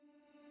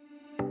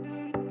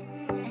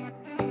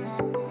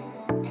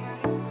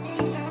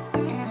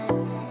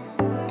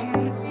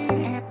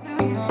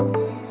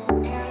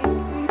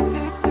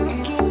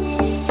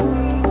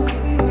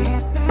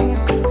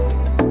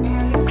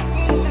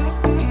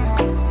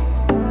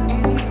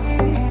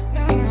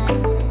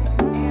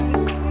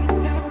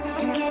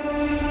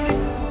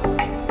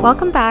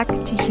Welcome back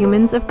to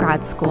Humans of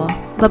Grad School,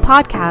 the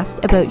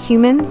podcast about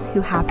humans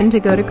who happen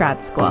to go to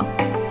grad school.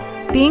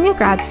 Being a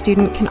grad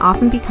student can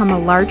often become a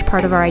large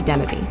part of our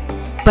identity,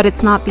 but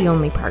it's not the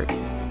only part.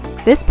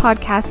 This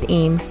podcast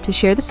aims to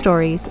share the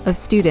stories of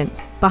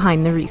students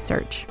behind the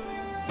research.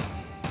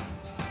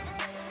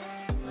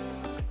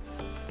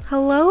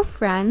 Hello,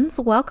 friends.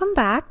 Welcome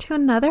back to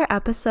another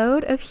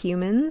episode of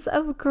Humans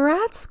of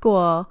Grad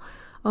School.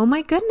 Oh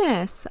my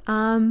goodness.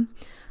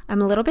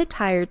 I'm a little bit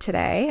tired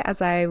today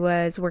as I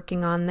was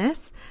working on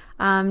this.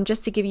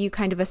 Just to give you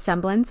kind of a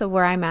semblance of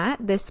where I'm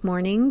at, this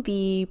morning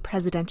the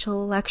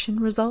presidential election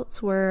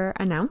results were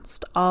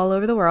announced all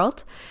over the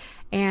world.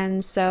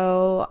 And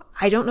so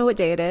I don't know what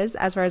day it is.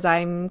 As far as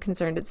I'm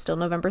concerned, it's still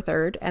November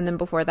 3rd. And then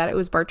before that, it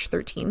was March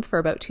 13th for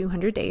about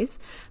 200 days.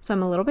 So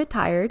I'm a little bit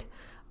tired.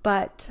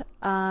 But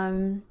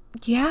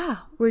yeah,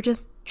 we're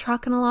just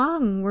trucking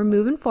along. We're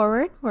moving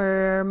forward.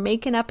 We're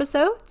making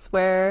episodes.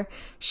 We're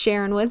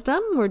sharing wisdom.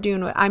 We're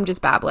doing what I'm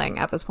just babbling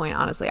at this point.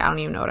 Honestly, I don't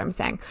even know what I'm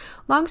saying.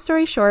 Long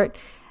story short,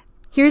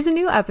 here's a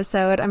new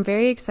episode. I'm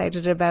very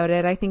excited about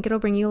it. I think it'll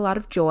bring you a lot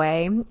of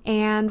joy.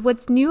 And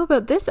what's new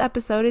about this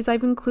episode is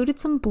I've included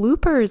some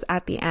bloopers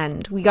at the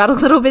end. We got a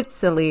little bit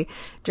silly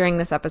during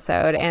this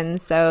episode. And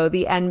so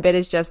the end bit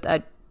is just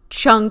a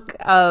chunk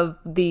of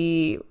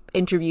the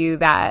interview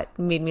that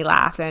made me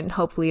laugh, and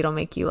hopefully it'll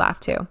make you laugh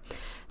too.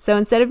 So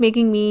instead of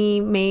making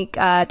me make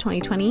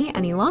 2020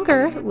 any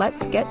longer,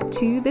 let's get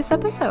to this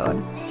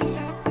episode.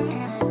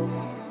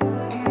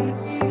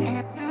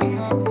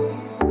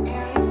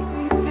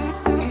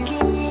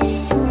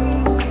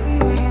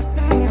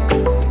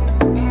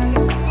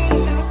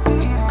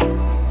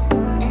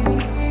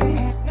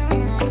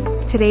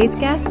 Today's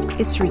guest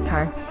is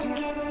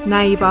Srikar,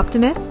 naive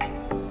optimist,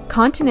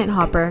 continent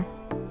hopper,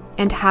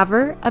 and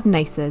haver of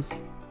nices.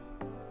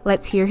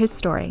 Let's hear his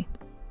story.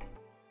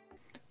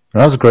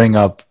 When I was growing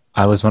up,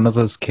 I was one of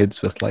those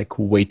kids with like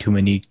way too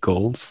many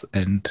goals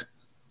and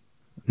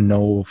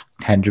no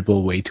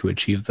tangible way to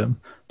achieve them.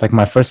 Like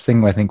my first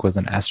thing, I think, was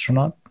an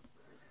astronaut.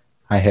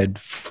 I had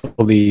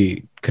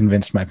fully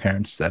convinced my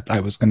parents that I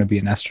was going to be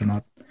an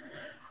astronaut.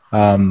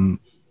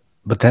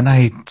 But then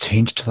I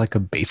changed to like a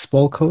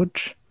baseball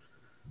coach.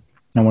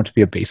 I wanted to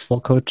be a baseball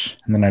coach.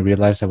 And then I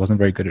realized I wasn't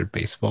very good at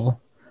baseball.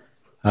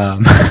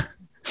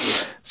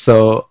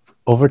 So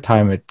over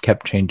time, it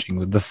kept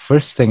changing. The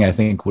first thing I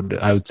think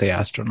I would say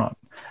astronaut.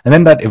 And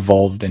then that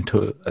evolved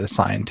into a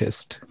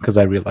scientist because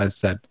I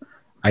realized that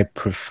I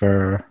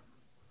prefer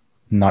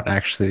not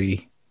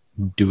actually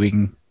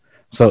doing.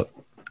 So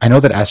I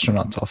know that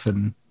astronauts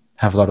often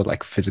have a lot of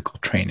like physical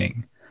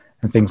training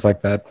and things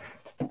like that.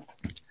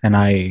 And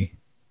I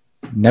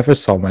never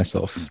saw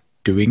myself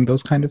doing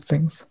those kind of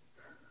things.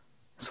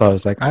 So I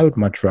was like, I would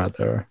much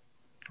rather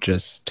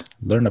just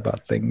learn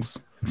about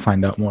things and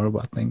find out more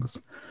about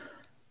things.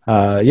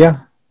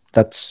 Yeah,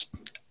 that's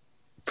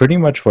pretty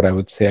much what I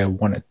would say I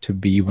wanted to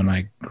be when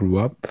I grew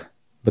up.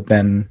 But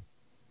then,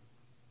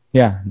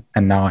 yeah,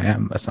 and now I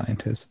am a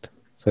scientist.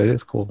 So it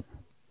is cool.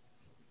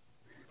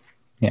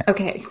 Yeah.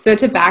 Okay, so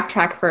to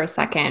backtrack for a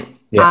second,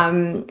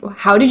 Yeah.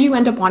 how did you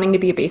end up wanting to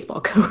be a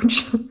baseball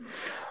coach?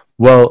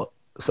 Well,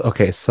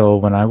 so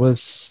when I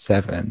was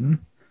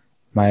 7,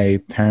 my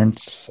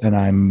parents and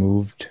I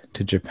moved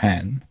to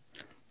Japan.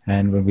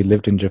 And when we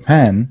lived in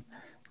Japan,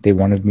 they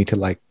wanted me to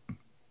like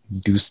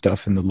do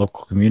stuff in the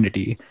local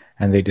community,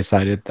 and they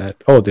decided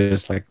that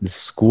there's like this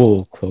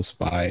school close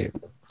by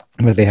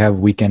where they have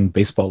weekend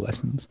baseball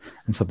lessons,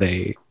 and so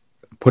they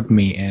put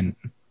me in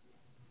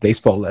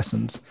baseball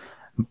lessons.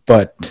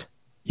 But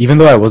even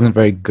though I wasn't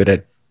very good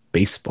at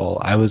baseball,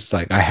 I was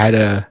like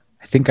I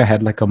think I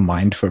had like a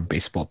mind for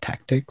baseball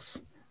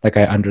tactics. Like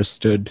I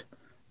understood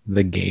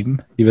the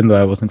game even though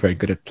I wasn't very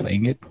good at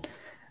playing it,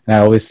 and I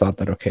always thought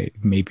that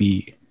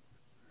maybe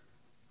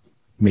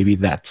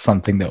that's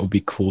something that would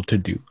be cool to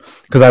do.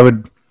 Because I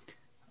would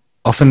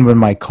often, when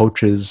my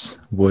coaches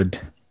would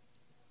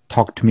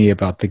talk to me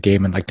about the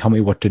game and like tell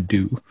me what to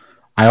do,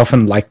 I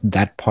often liked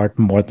that part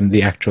more than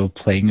the actual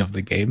playing of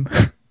the game.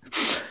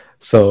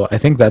 So I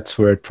think that's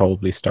where it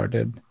probably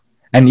started.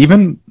 And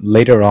even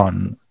later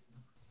on,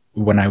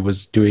 when I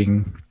was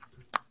doing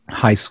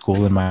high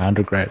school in my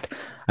undergrad,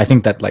 I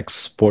think that like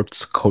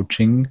sports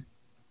coaching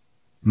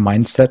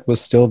mindset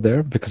was still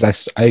there, because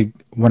I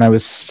when I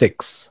was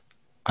 6,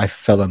 I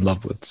fell in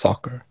love with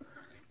soccer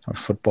or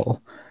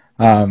football.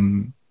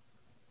 And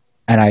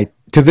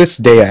to this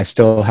day, I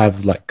still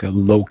have like a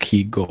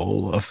low-key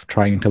goal of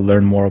trying to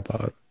learn more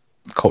about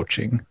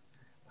coaching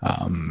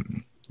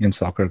in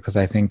soccer, because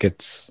I think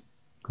it's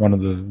a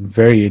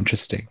very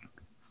interesting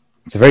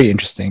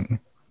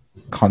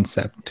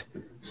concept.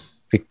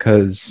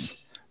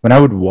 Because when I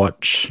would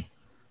watch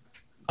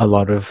a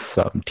lot of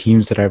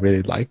teams that I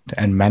really liked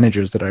and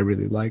managers that I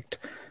really liked,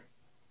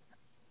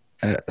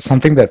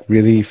 something that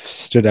really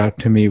stood out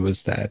to me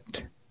was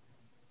that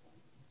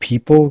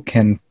people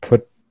can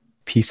put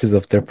pieces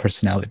of their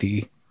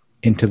personality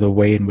into the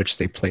way in which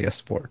they play a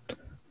sport.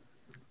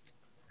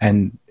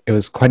 And it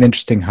was quite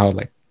interesting how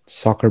like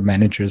soccer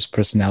managers'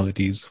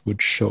 personalities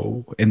would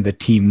show in the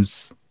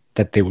teams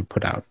that they would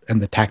put out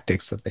and the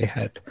tactics that they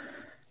had.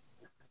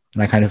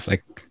 And I kind of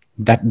like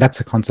that's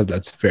a concept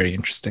that's very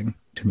interesting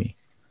to me.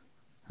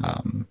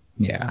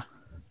 Yeah.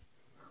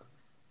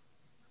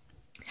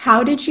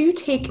 How did you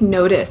take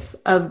notice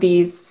of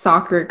these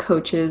soccer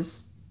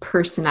coaches'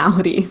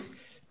 personalities?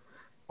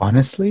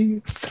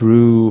 Honestly,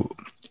 through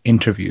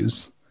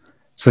interviews.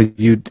 So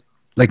you'd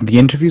like the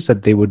interviews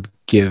that they would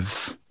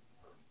give,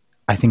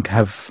 I think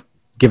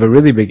give a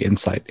really big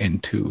insight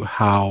into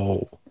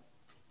how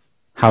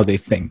they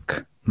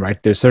think,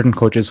 right? There's certain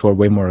coaches who are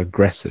way more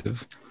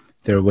aggressive.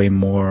 They're way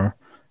more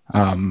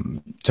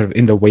sort of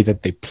in the way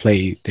that they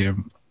play.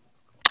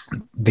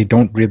 They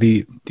don't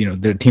really,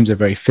 their teams are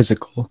very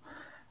physical.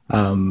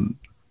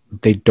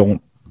 They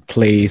don't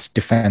play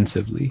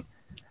defensively.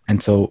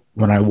 And so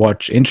when I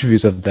watch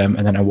interviews of them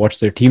and then I watch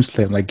their teams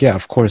play, I'm like, yeah,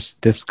 of course,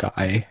 this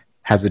guy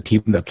has a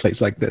team that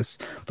plays like this.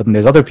 But then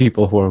there's other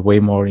people who are way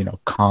more,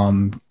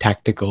 calm,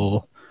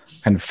 tactical,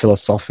 kind of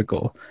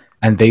philosophical,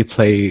 and they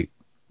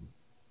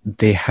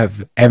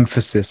have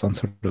emphasis on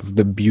sort of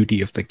the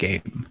beauty of the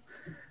game.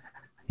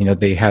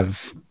 They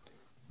have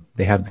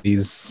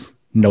these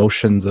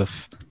notions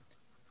of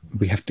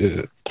we have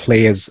to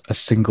play as a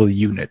single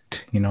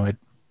unit.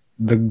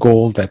 The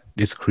goal that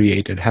is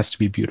created has to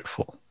be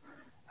beautiful.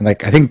 And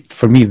like I think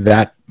for me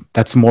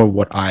that's more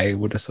what I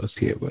would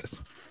associate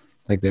with.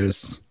 Like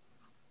there's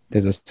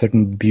a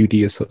certain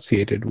beauty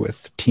associated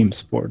with team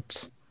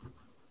sports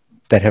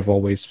that's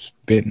always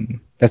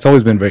been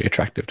very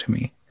attractive to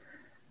me.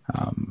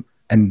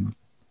 And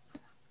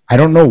I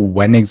don't know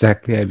when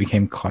exactly I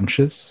became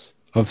conscious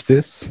of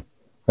this,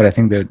 but I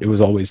think that it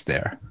was always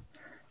there.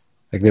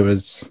 Like there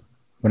was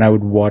when I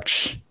would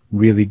watch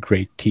really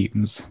great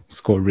teams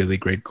score really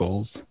great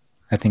goals,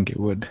 I think it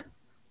would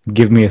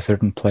give me a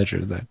certain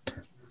pleasure that,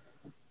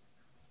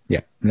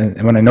 yeah.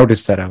 And when I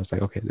noticed that, I was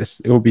like, okay,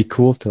 it would be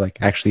cool to like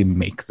actually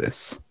make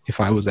this if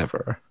I was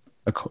ever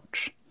a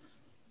coach.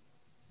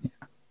 Yeah.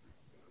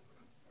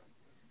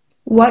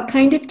 What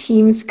kind of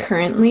teams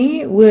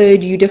currently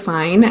would you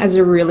define as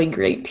a really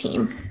great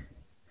team?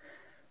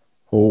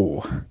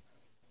 Oh,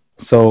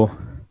 so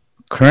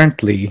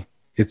currently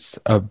it's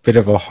a bit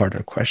of a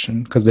harder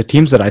question because the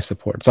teams that I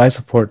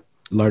support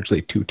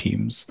largely two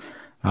teams.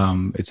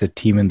 It's a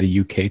team in the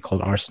UK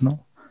called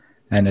Arsenal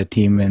and a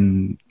team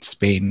in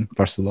Spain,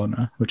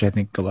 Barcelona, which I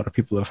think a lot of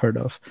people have heard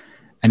of.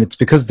 And it's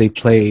because they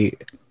play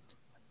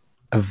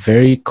a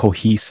very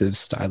cohesive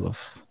style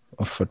of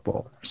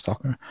football or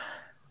soccer.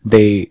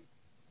 They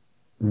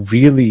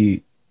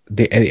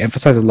they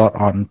emphasize a lot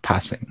on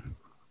passing,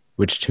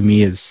 which to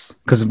me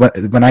is because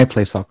when I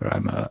play soccer,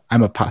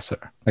 I'm a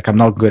passer. Like I'm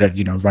not good at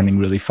running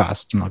really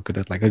fast. I'm not good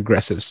at like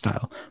aggressive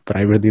style, but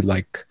I really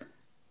like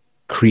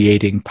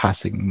creating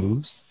passing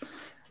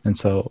moves. And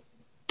so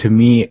to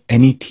me,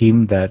 any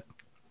team that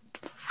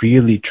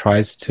really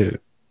tries to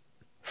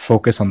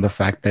focus on the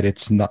fact that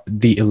it's not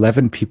the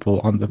 11 people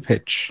on the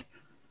pitch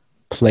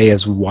play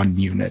as one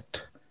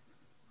unit,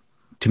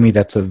 to me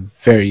that's a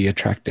very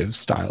attractive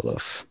style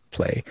of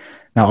play.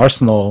 Now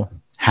Arsenal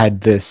had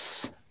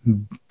this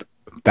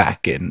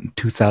back in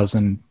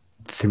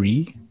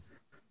 2003.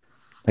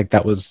 Like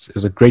it was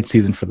a great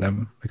season for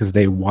them because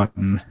they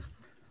won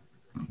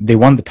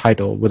the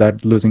title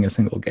without losing a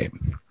single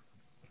game.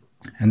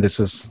 And this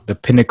was the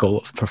pinnacle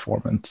of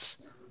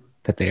performance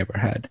that they ever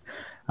had.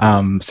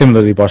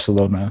 Similarly,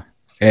 Barcelona,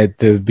 at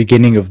the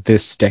beginning of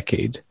this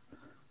decade,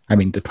 I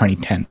mean the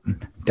 2010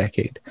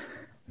 decade,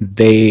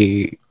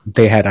 they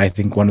had, I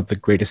think, one of the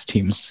greatest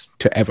teams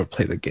to ever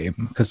play the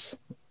game.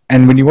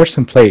 And when you watch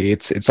them play,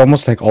 it's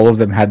almost like all of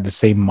them had the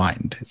same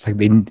mind. It's like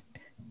they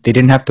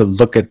didn't have to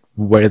look at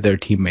where their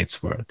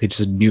teammates were. They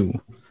just knew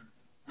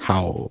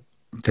how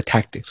the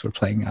tactics were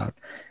playing out.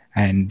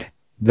 And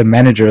the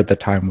manager at the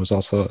time was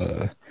also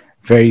a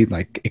very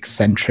like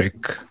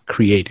eccentric,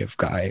 creative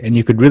guy, and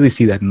you could really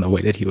see that in the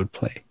way that he would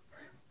play.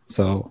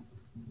 So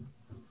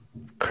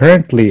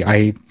currently,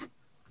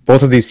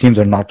 both of these teams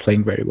are not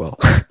playing very well.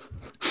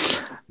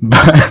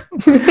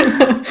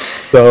 But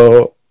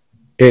so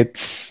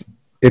it's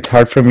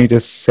hard for me to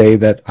say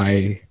that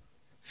I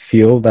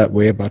feel that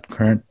way about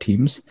current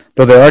teams,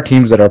 though there are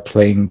teams that are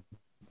playing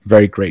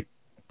very great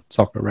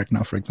soccer right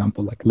now. For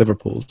example, like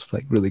Liverpool's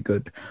playing really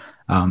good.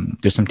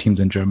 There's some teams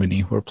in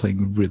Germany who are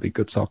playing really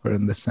good soccer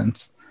in this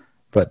sense,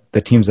 but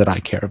the teams that I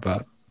care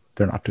about,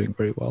 they're not doing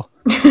very well.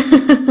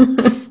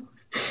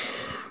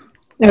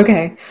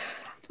 Okay.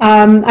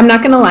 I'm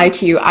not going to lie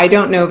to you. I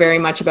don't know very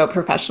much about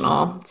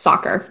professional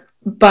soccer,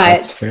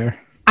 but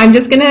I'm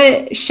just going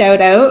to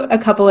shout out a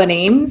couple of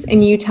names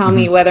and you tell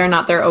me whether or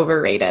not they're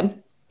overrated.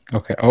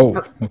 Okay.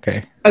 Oh,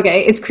 okay.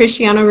 Okay. Is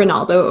Cristiano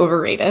Ronaldo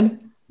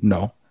overrated?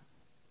 No.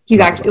 He's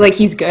actually like,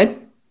 he's good.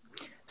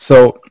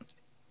 So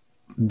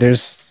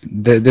there's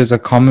a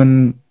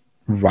common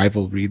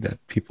rivalry that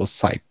people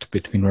cite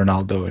between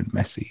Ronaldo and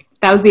Messi.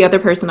 That was the other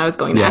person I was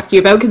going to ask you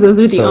about because those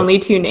are the only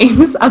two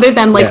names other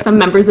than like some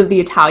members of the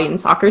Italian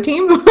soccer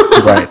team.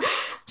 Right.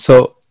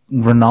 So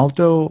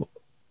Ronaldo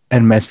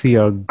and Messi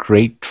are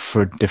great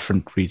for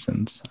different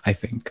reasons, I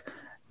think.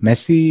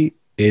 Messi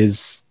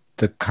is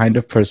the kind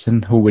of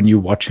person who, when you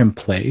watch him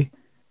play,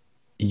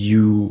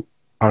 you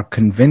are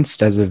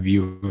convinced as a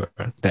viewer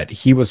that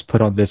he was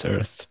put on this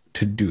earth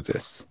to do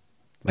this.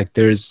 Like,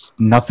 there's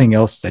nothing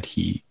else that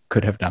he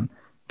could have done,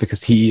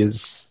 because he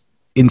is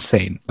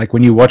insane. Like,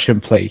 when you watch him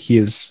play,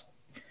 it's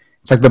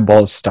like the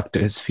ball is stuck to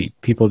his feet.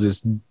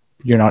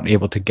 You're not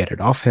able to get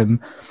it off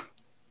him.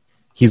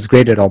 He's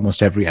great at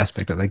almost every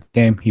aspect of the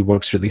game. He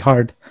works really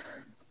hard.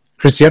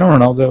 Cristiano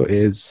Ronaldo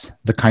is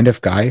the kind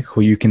of guy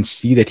who you can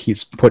see that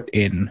he's put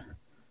in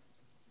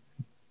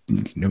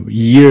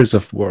years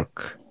of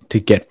work to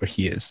get where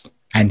he is,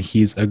 and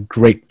he's a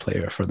great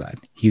player for that.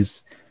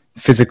 He's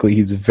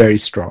very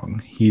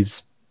strong.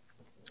 He's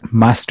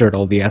mastered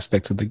all the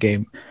aspects of the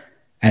game,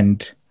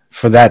 and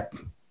for that,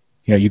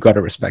 you got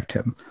to respect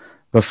him.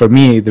 But for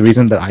me, the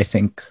reason that I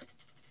think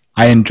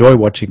I enjoy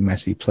watching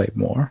Messi play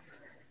more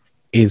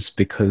is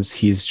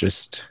because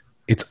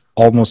it's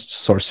almost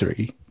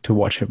sorcery to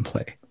watch him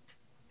play.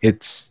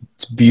 It's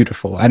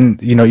beautiful.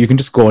 And, you can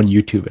just go on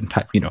YouTube and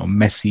type,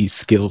 Messi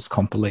skills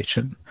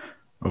compilation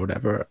or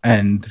whatever,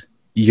 and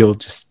you'll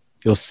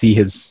see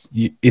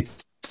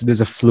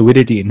there's a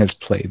fluidity in his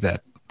play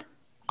that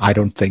I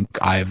don't think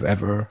I've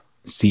ever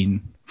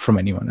seen from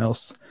anyone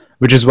else,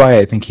 which is why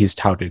I think he's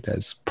touted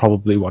as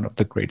probably one of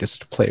the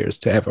greatest players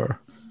to ever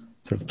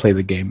sort of play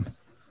the game.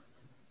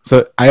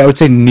 So I would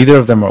say neither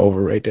of them are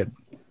overrated.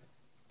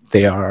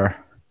 They are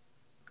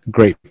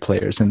great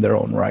players in their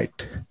own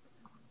right.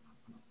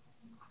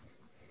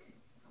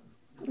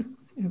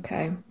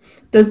 Okay.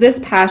 Does this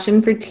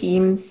passion for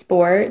team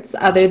sports,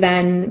 other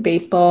than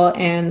baseball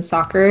and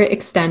soccer,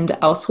 extend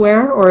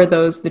elsewhere, or are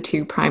those the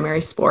two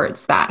primary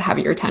sports that have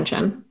your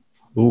attention?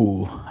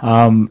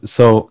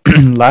 So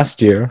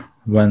last year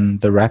when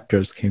the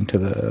Raptors came to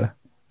the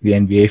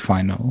NBA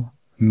final,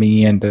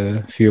 me and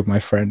a few of my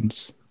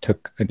friends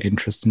took an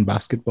interest in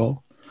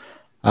basketball.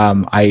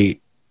 I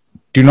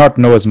do not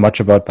know as much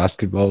about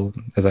basketball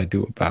as I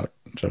do about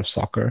sort of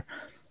soccer,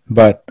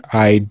 but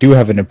I do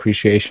have an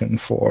appreciation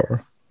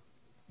for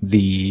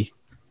the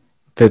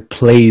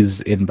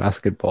plays in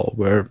basketball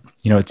where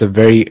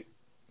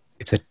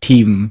it's a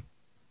team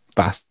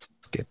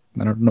basket.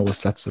 I don't know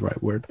if that's the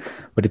right word,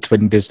 but it's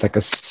when there's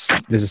a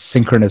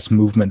synchronous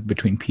movement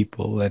between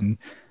people, and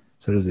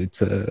sort of I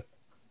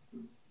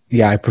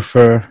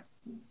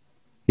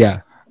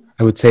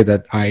would say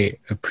that I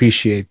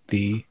appreciate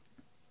the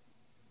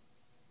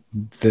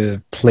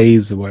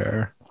plays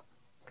where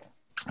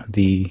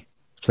the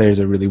players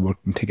are really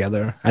working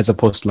together, as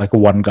opposed to like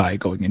one guy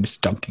going and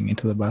just dunking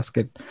into the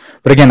basket.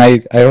 But again, I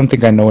don't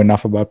think I know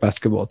enough about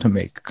basketball to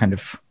make kind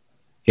of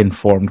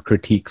informed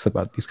critiques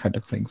about these kind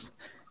of things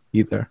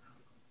either.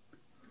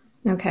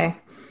 Okay.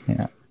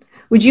 Yeah.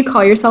 Would you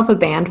call yourself a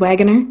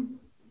bandwagoner?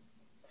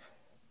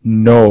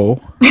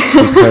 No,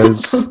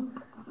 because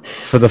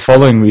for the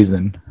following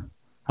reason.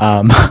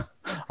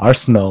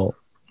 Arsenal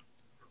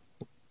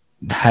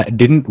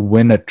didn't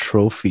win a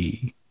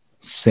trophy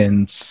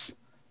since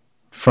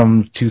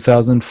from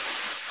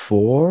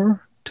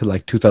 2004 to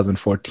like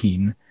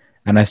 2014,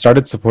 and I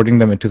started supporting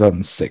them in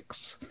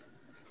 2006.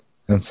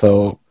 And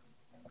so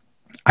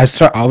I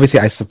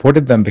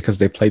supported them because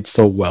they played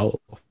so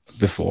well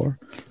before,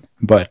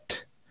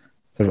 but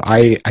sort of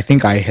I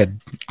think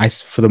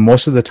for the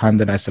most of the time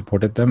that I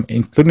supported them,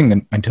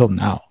 including until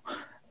now,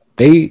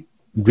 they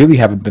really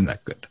haven't been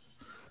that good.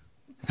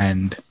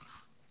 And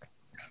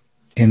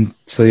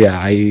so yeah,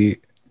 I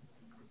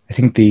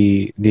think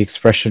the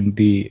expression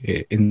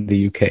in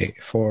the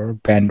UK for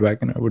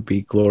bandwagoner would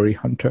be glory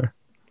hunter.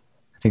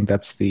 I think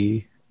that's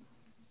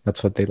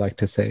what they like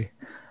to say.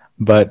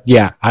 But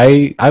yeah,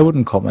 I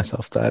wouldn't call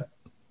myself that.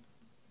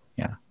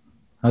 Yeah,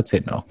 I'd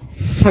say no.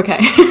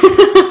 Okay.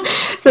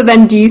 So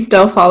then do you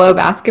still follow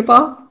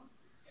basketball?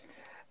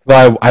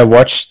 Well, I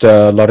watched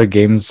a lot of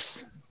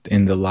games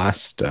in the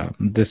last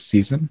this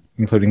season,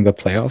 including the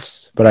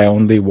playoffs, but I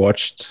only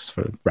watched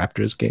sort of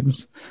Raptors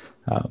games.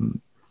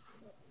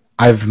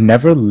 I've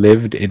never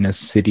lived in a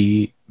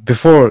city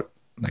before,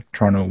 like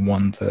Toronto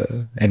won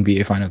the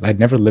NBA finals. I'd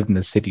never lived in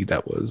a city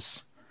that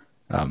was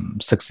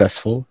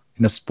successful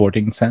in a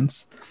sporting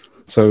sense.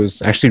 So it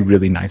was actually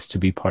really nice to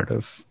be part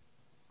of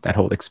that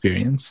whole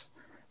experience.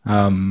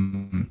 A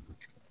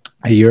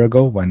year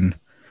ago, when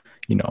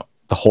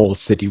the whole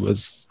city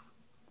was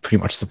pretty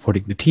much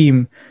supporting the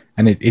team,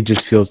 and it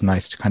just feels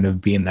nice to kind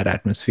of be in that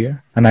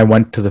atmosphere. And I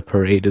went to the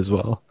parade as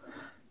well,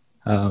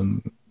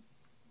 on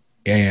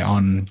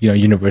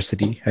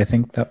University, I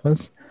think that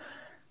was.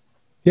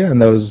 Yeah,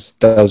 and that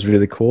was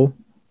really cool.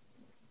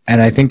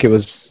 And I think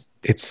it's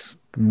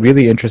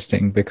really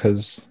interesting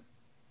because,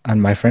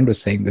 and my friend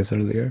was saying this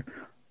earlier,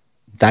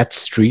 that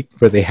street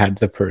where they had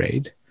the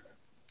parade,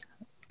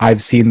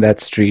 I've seen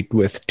that street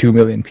with 2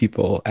 million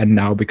people, and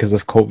now because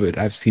of COVID,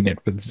 I've seen it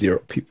with 0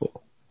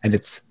 people. And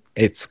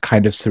it's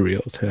kind of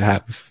surreal to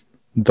have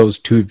those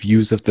two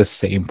views of the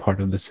same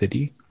part of the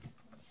city.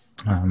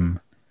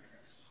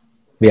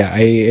 Yeah,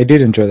 I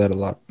did enjoy that a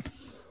lot.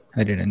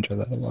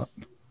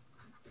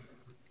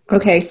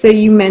 Okay, so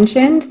you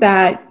mentioned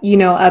that,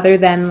 other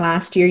than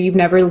last year, you've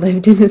never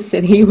lived in a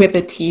city with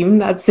a team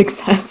that's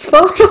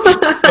successful.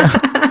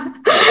 Yeah.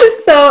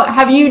 So,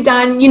 have you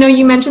done,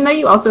 you mentioned that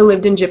you also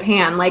lived in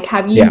Japan. Like,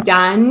 have you Yeah.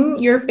 done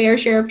your fair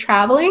share of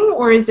traveling,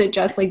 or is it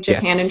just like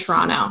Japan and Yes.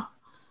 Toronto?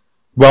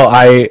 Well,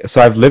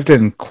 I've lived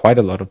in quite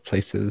a lot of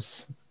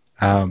places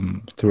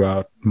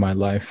throughout my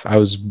life. I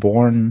was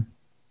born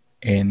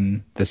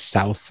in the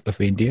south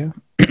of India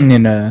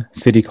in a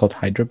city called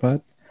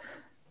Hyderabad.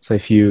 So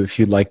if you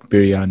like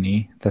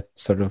biryani,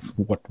 that's sort of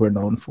what we're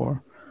known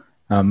for.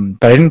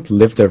 But I didn't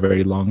live there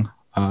very long.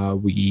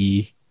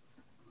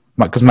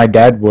 Because my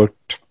dad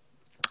worked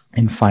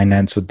in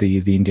finance with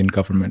the Indian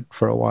government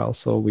for a while,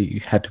 so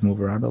we had to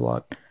move around a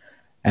lot.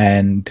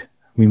 And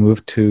we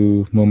moved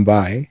to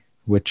Mumbai,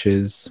 which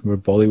is where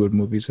Bollywood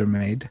movies are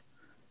made.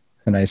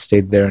 And I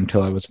stayed there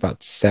until I was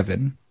about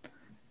 7.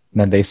 And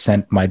then they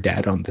sent my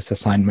dad on this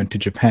assignment to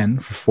Japan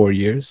for 4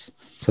 years.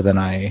 So then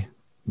I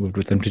moved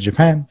with them to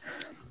Japan.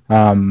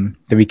 Then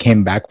we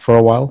came back for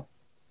a while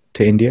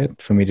to India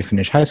for me to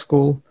finish high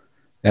school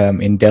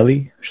in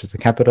Delhi, which is the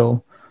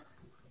capital.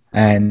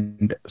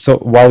 And so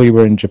while we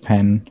were in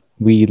Japan,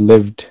 we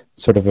lived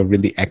sort of a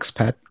really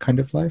expat kind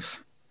of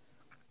life.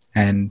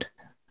 And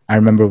I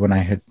remember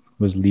when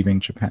was leaving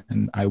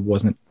Japan, I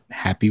wasn't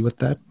happy with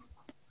that.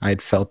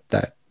 I'd felt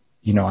that,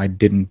 I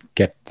didn't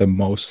get the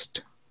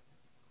most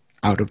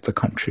out of the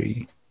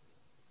country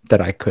that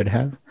I could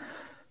have.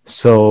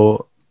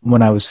 So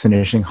when I was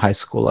finishing high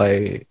school,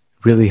 I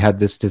really had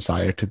this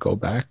desire to go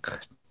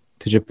back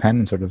to Japan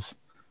and sort of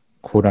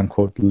quote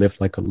unquote live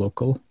like a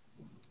local.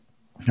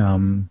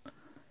 Um,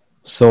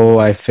 so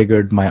I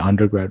figured my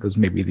undergrad was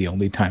maybe the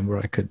only time where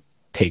I could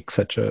take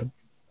such a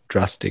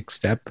drastic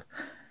step.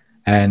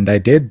 And I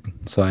did.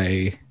 So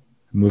I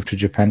moved to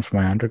Japan for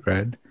my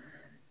undergrad.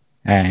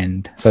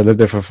 And so I lived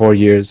there for 4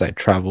 years. I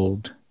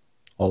traveled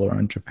all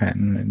around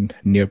Japan and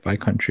nearby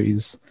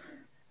countries.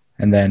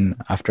 And then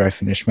after I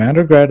finished my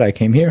undergrad, I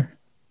came here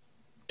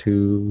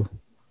to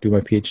do my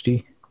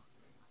PhD.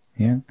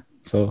 Yeah.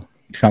 So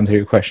to answer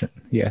your question,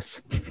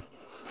 yes.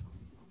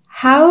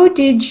 How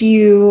did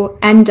you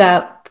end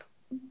up,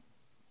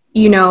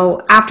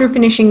 after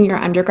finishing your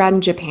undergrad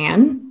in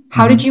Japan?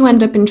 How did Mhm. you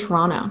end up in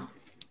Toronto?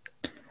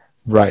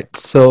 Right.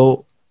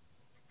 So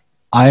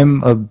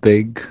I'm a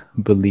big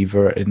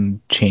believer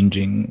in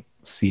changing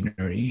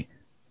scenery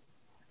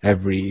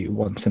every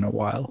once in a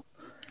while.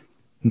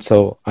 And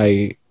so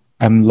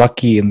I'm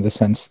lucky in the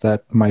sense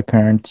that my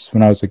parents,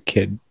 when I was a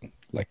kid,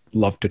 like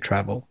loved to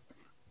travel.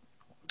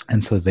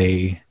 And so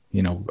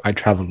I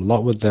traveled a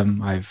lot with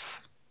them. I've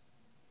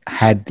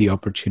had the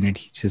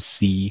opportunity to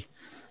see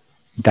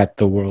that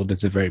the world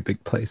is a very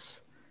big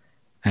place.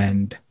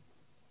 And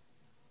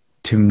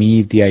to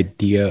me, the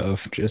idea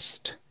of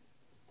just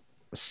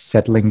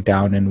settling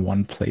down in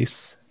one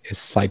place is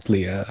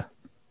slightly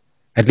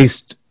at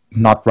least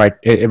not right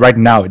right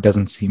now. It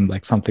doesn't seem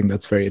like something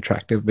that's very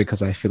attractive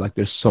because I feel like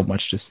there's so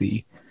much to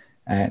see.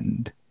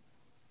 And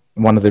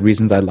one of the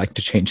reasons I like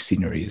to change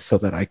scenery is so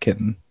that I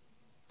can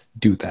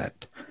do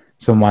that.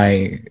 So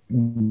my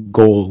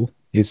goal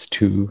is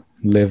to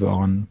live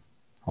on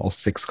all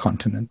 6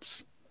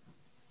 continents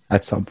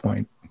at some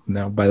point.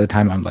 By the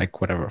time I'm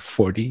like whatever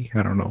 40,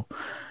 I don't know.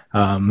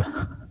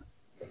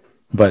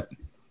 But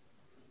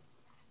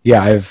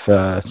yeah, I've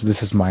so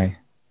this is my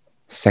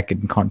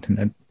second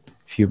continent.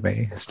 If you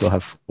may, I still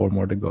have 4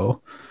 more to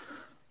go.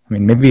 I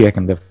mean, maybe I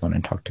can live on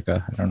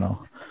Antarctica. I don't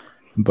know,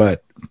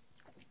 but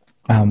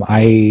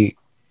I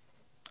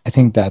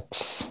think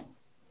that's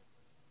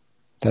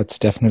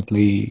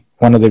definitely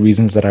one of the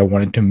reasons that I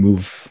wanted to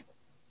move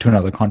to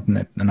another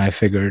continent. And I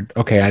figured,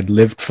 okay, I'd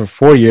lived for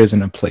 4 years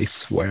in a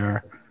place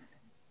where,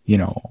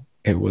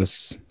 it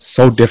was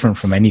so different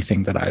from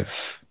anything that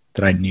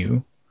I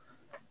knew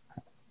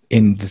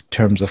in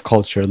terms of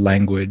culture,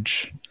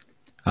 language.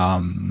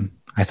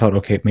 I thought,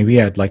 okay,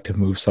 maybe I'd like to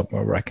move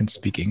somewhere where I can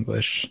speak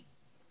English,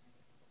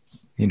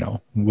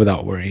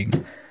 without worrying.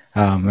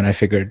 And I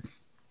figured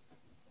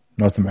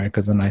North America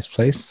is a nice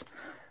place.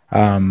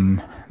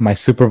 My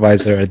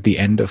supervisor at the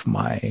end of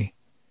my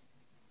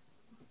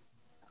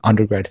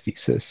undergrad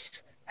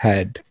thesis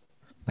had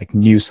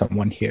knew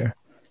someone here,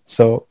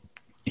 so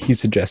he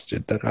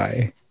suggested that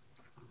I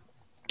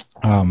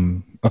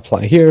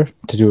apply here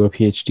to do a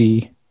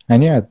PhD,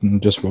 and yeah,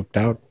 it just worked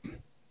out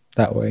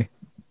that way.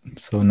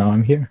 So now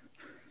I'm here.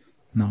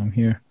 Now I'm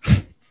here.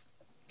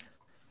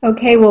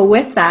 Okay, well,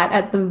 with that,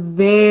 at the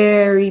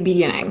very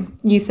beginning,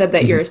 you said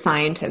that Mhm. you're a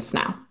scientist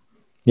now.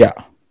 Yeah.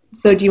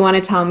 So, do you want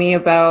to tell me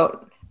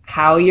about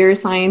how you're a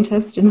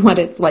scientist and what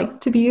it's like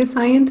to be a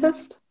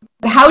scientist?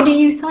 How do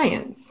you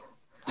science?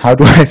 How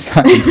do I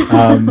science?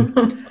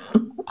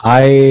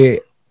 I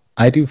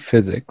I do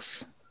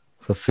physics,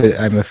 so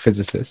I'm a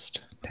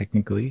physicist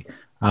technically.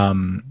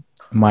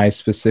 My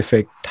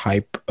specific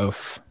type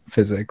of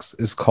physics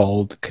is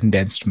called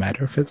condensed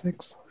matter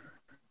physics,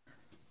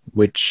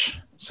 which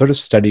sort of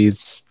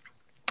studies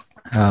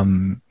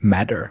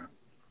matter.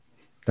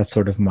 That's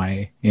sort of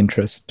my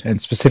interest,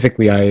 and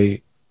specifically,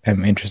 I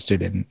am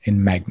interested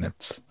in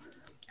magnets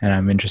and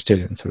I'm interested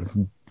in sort of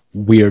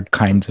weird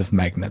kinds of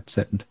magnets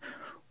and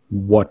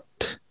what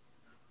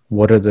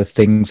are the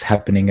things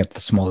happening at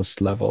the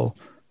smallest level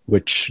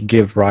which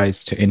give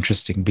rise to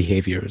interesting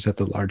behaviors at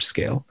the large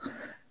scale,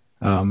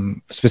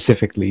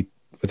 specifically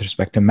with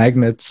respect to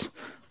magnets.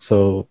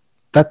 So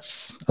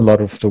that's a lot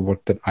of the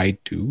work that I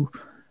do.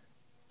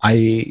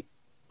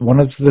 One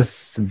of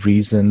the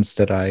reasons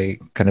that I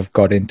kind of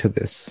got into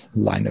this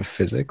line of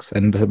physics,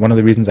 and one of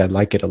the reasons I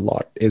like it a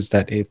lot, is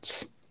that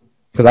it's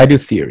because I do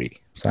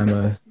theory, so I'm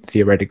a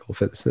theoretical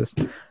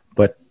physicist,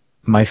 but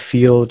my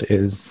field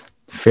is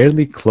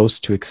fairly close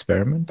to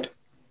experiment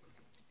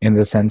in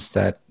the sense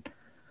that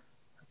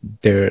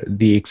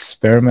the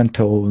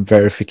experimental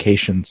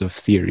verifications of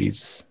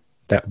theories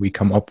that we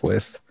come up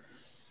with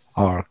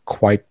are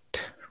quite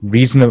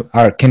reasonable,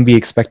 can be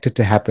expected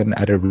to happen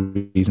at a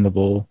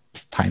reasonable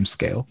time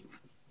scale.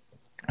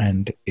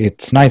 And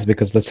it's nice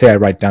because let's say I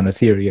write down a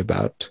theory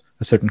about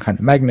a certain kind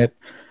of magnet.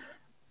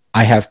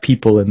 I have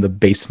people in the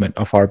basement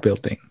of our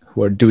building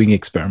who are doing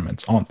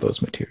experiments on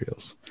those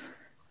materials.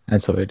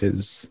 And so it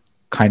is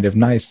kind of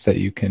nice that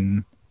you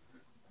can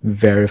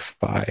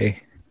verify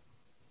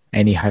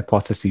any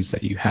hypotheses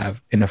that you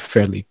have in a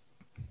fairly,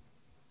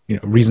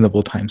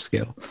 reasonable time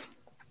scale.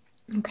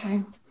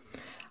 Okay.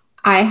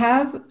 I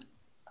have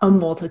a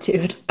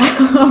multitude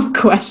of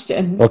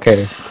questions.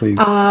 Okay, please.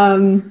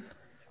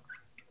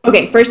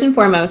 Okay, first and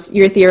foremost,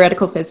 you're a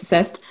theoretical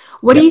physicist.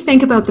 What do you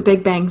think about the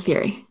Big Bang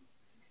Theory?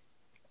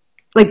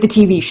 Like the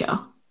TV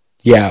show?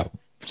 Yeah,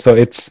 so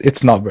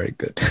it's not very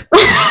good.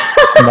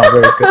 It's not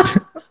very good.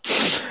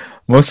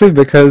 Mostly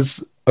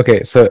because,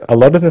 okay, so a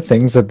lot of the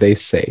things that they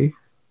say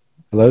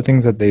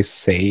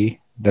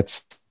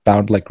that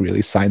sound like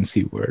really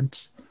sciencey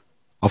words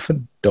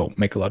often don't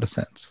make a lot of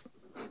sense.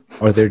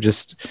 Or they're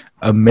just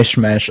a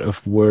mishmash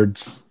of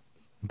words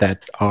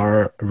that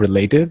are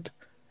related,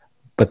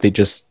 but they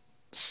just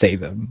say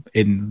them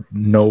in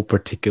no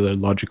particular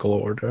logical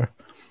order.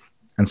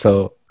 And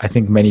so I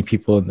think many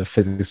people in the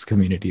physics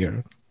community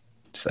are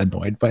just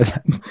annoyed by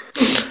that.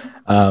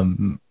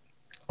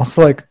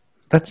 Also, like,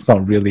 that's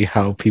not really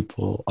how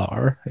people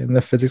are in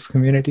the physics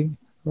community.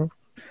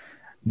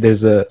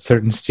 There's a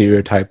certain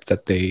stereotype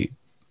that they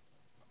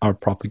are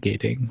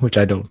propagating, which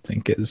I don't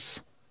think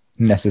is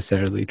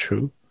necessarily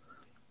true.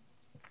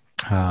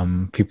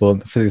 People in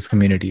the physics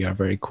community are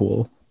very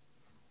cool.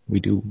 We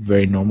do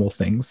very normal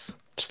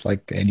things, just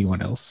like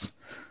anyone else.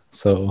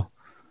 So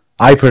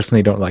I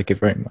personally don't like it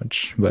very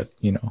much, but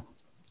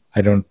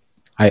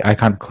I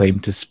can't claim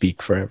to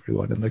speak for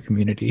everyone in the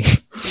community.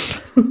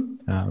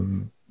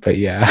 But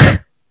yeah.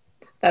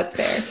 That's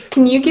fair.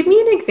 Can you give me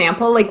an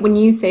example? Like when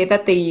you say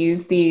that they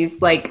use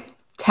these like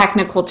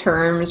technical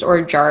terms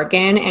or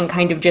jargon and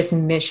kind of just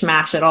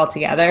mishmash it all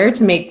together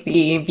to make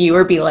the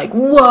viewer be like,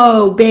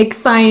 whoa, big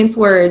science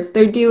words,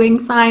 they're doing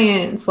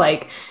science.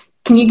 Like,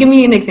 can you give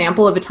me an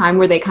example of a time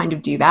where they kind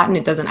of do that and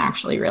it doesn't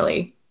actually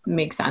really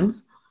make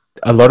sense?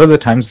 A lot of the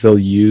times they'll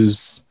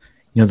use,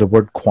 the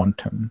word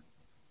quantum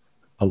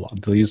a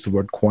lot. They'll use the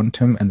word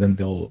quantum and then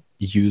they'll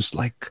use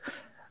like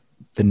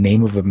the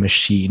name of a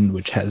machine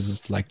which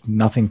has like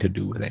nothing to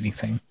do with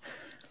anything.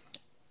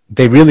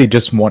 They really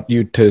just want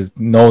you to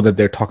know that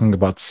they're talking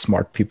about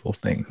smart people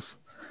things.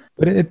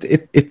 But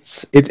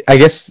it's I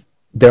guess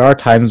there are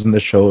times in the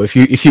show if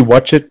you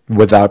watch it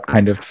without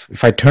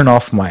if I turn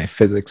off my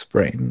physics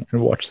brain and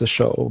watch the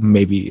show,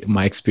 maybe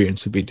my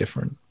experience would be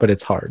different. But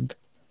it's hard.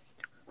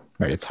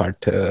 Right? It's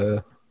hard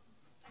to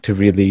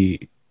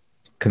really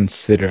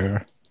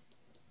consider.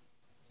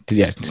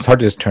 It's hard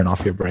to just turn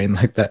off your brain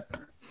like that.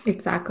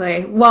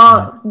 Exactly.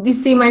 Well, you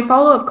see, my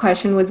follow-up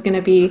question was going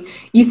to be,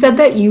 you said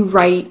that you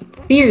write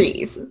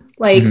theories.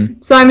 Like,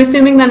 So I'm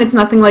assuming that it's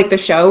nothing like the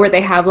show where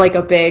they have like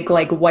a big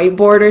like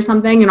whiteboard or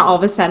something and all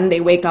of a sudden they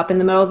wake up in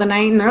the middle of the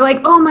night and they're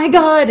like, oh my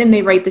God, and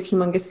they write this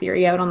humongous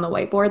theory out on the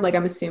whiteboard. Like,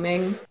 I'm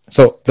assuming.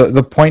 So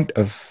the point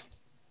of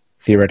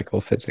theoretical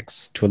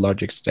physics to a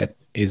large extent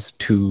is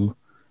to,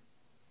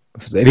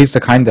 at least the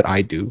kind that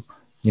I do,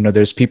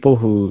 there's people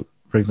who,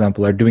 for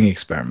example, are doing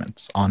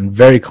experiments on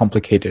very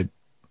complicated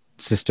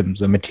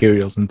systems and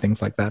materials and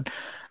things like that.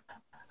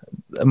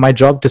 My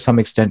job to some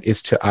extent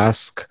is to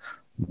ask,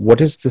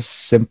 what is the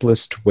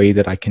simplest way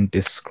that I can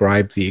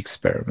describe the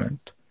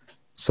experiment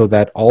so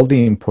that all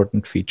the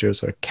important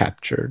features are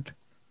captured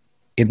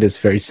in this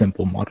very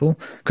simple model?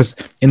 Because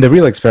in the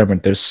real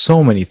experiment, there's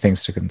so many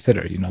things to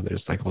consider.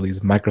 There's like all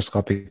these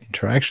microscopic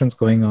interactions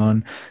going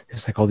on.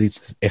 There's like all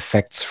these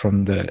effects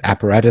from the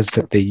apparatus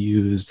that they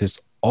use. There's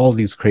all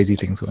these crazy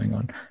things going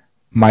on.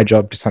 My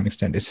job to some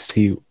extent is to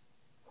see,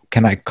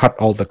 can I cut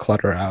all the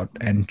clutter out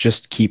and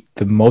just keep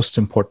the most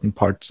important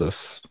parts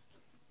of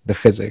the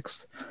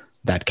physics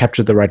that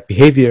capture the right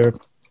behavior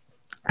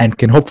and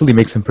can hopefully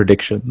make some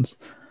predictions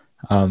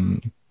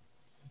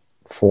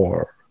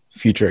for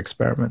future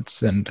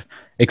experiments and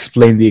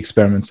explain the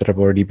experiments that have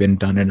already been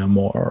done in a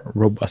more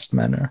robust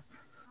manner.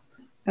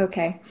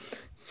 Okay.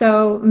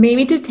 So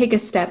maybe to take a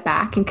step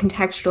back and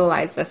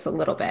contextualize this a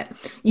little bit.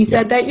 You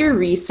said that your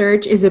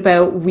research is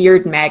about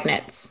weird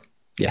magnets.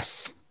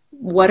 Yes.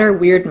 What are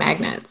weird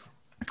magnets?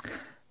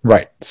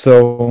 Right.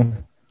 So,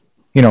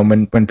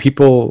 when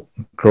people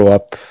grow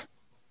up,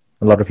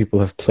 a lot of people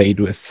have played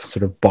with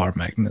sort of bar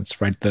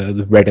magnets, right? The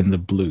the red and the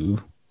blue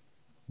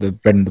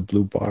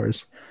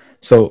bars.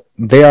 So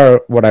they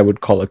are what I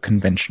would call a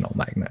conventional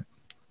magnet.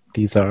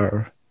 These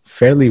are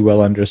fairly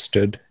well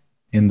understood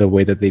in the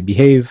way that they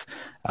behave.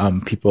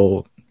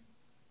 People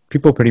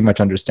pretty much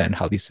understand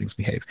how these things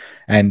behave,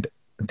 and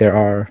there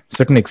are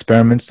certain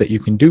experiments that you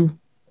can do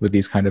with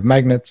these kind of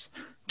magnets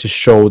to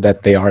show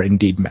that they are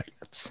indeed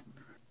magnets.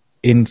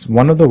 In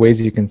one of the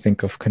ways you can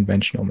think of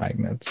conventional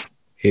magnets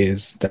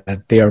is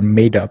that they are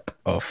made up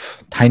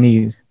of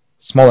tiny,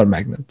 smaller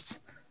magnets,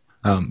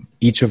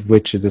 each of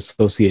which is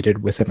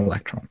associated with an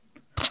electron,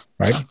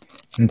 right?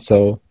 And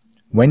so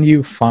when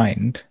you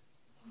find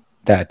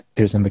that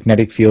there's a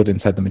magnetic field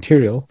inside the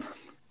material,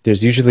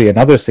 there's usually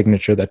another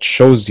signature that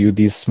shows you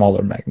these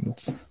smaller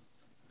magnets.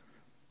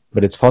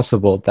 But it's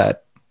possible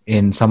that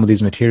in some of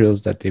these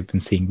materials that they've been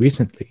seeing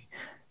recently,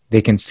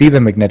 they can see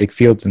the magnetic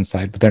fields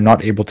inside, but they're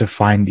not able to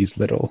find these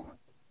little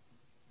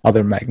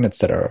other magnets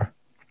that are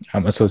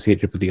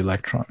associated with the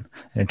electron.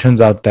 And it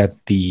turns out that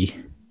the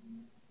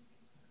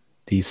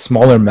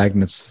smaller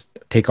magnets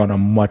take on a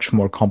much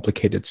more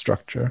complicated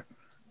structure.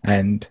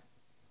 And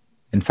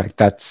in fact,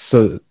 that's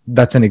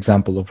an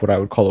example of what I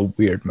would call a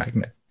weird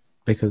magnet,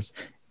 because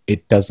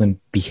it doesn't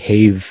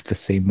behave the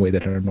same way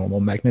that a normal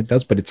magnet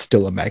does, but it's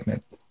still a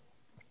magnet.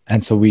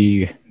 And so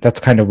that's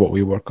kind of what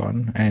we work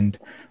on. And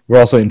we're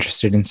also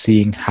interested in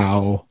seeing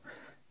how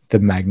the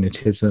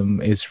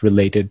magnetism is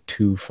related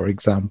to, for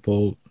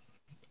example,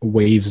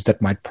 waves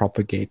that might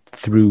propagate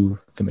through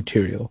the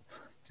material.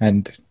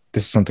 And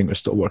this is something we're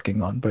still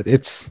working on, but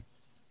it's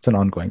an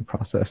ongoing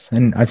process.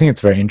 And I think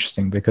it's very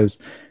interesting because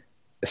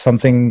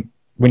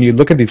when you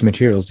look at these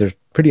materials, they're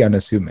pretty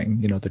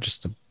unassuming. They're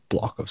just a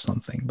block of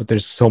something, but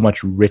there's so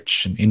much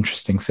rich and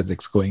interesting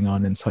physics going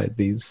on inside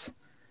these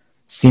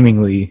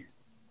seemingly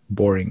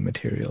boring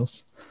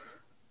materials,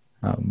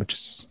 which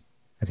is,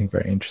 I think,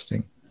 very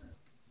interesting.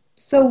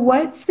 So,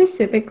 what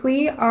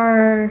specifically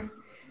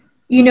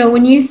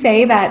when you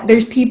say that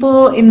there's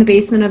people in the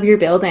basement of your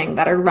building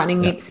that are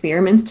running Yeah.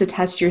 experiments to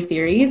test your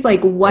theories,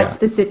 like what Yeah.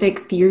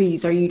 specific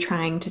theories are you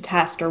trying to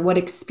test or what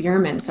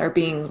experiments are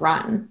being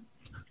run?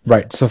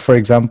 Right. So, for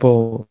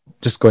example,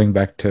 just going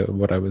back to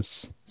what I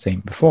was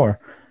saying before,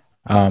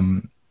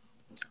 um,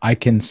 I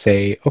can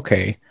say,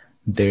 okay,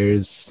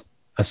 there's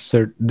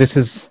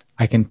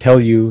I can tell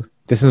you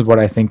this is what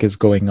I think is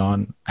going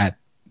on at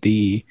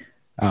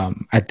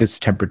this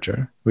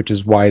temperature, which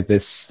is why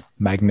this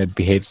magnet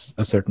behaves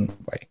a certain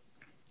way.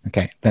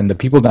 Okay, then the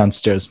people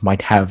downstairs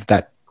might have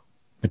that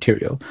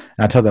material,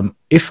 and I tell them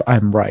if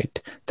I'm right,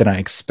 then I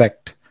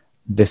expect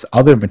this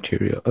other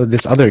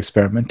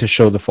experiment to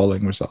show the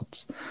following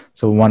results.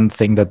 So one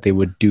thing that they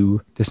would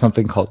do, there's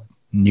something called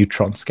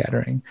neutron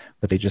scattering,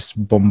 where they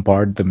just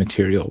bombard the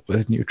material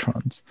with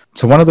neutrons.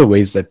 So one of the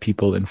ways that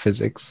people in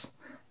physics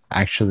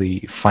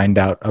actually find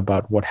out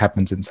about what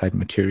happens inside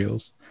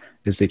materials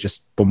is they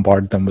just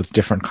bombard them with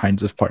different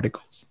kinds of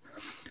particles.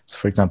 So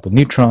for example,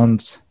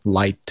 neutrons,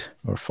 light,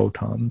 or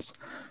photons.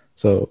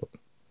 So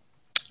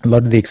a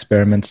lot of the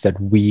experiments that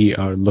we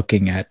are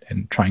looking at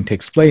and trying to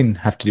explain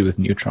have to do with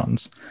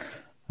neutrons.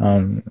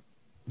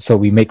 So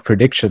we make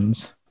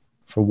predictions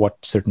for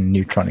what certain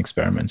neutron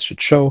experiments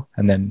should show,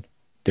 and then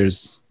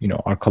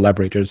our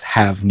collaborators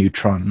have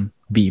neutron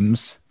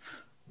beams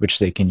which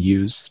they can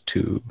use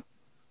to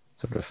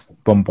sort of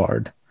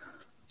bombard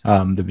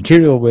the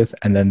material with,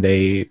 and then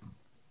they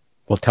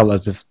will tell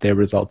us if their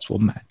results will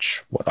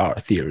match what our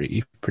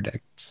theory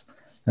predicts.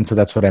 And so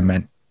that's what I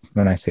meant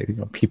when I say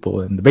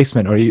people in the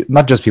basement, or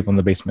not just people in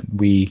the basement.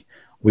 We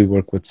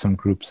work with some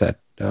groups at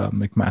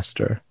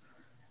McMaster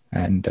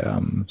and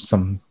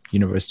some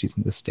universities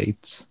in the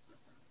States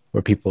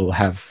where people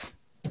have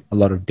a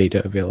lot of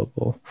data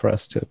available for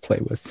us to play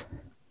with.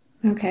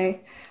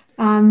 Okay.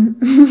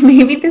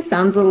 Maybe this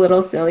sounds a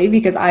little silly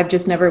because I've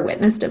just never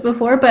witnessed it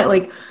before, but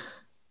like,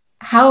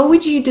 how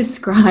would you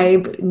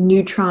describe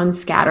neutron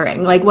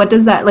scattering? Like, what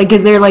does that like?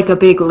 Is there like a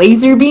big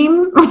laser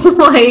beam?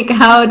 Like,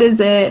 how does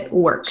it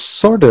work?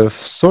 Sort of,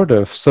 sort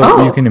of.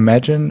 So you can Oh,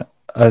 imagine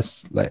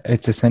us like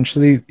it's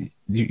essentially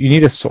you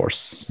need a source.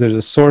 So there's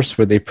a source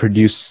where they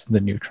produce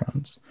the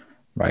neutrons,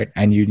 right?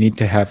 And you need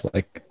to have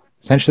like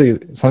essentially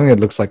something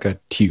that looks like a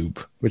tube,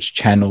 which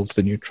channels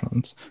the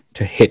neutrons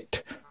to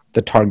hit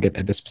the target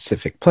at a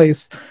specific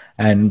place.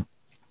 And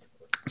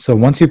so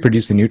once you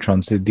produce the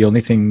neutrons, the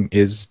only thing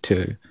is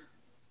to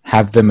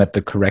have them at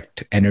the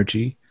correct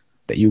energy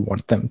that you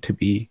want them to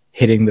be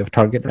hitting the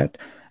target at.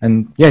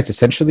 And yeah, it's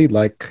essentially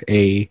like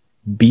a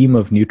beam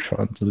of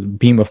neutrons, a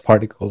beam of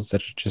particles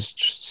that are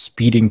just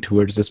speeding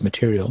towards this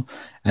material,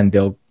 and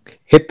they'll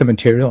hit the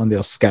material and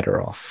they'll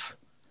scatter off.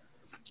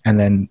 And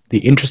then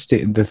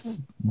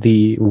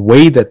the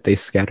way that they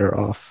scatter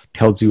off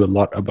tells you a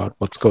lot about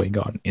what's going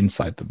on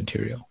inside the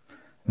material.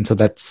 And so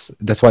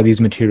that's why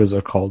these materials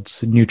are called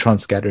neutron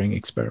scattering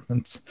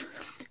experiments.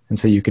 And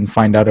so you can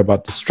find out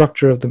about the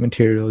structure of the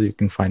material. You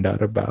can find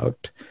out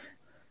about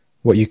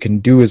what you can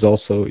do is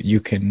also you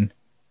can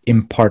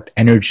impart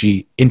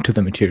energy into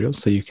the material.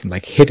 So you can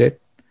like hit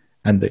it,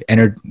 and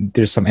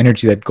there's some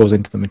energy that goes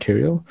into the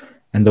material,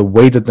 and the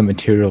way that the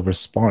material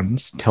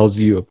responds tells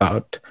you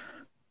about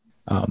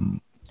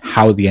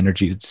how the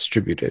energy is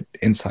distributed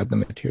inside the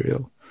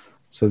material.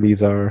 So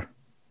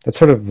that's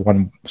sort of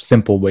one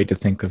simple way to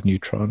think of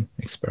neutron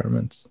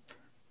experiments.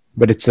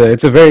 But it's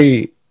a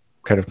very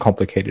kind of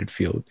complicated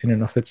field in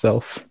and of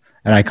itself,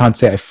 and I can't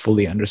say I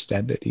fully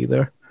understand it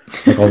either,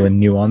 like all the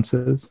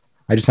nuances.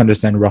 I just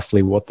understand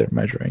roughly what they're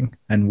measuring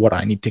and what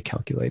I need to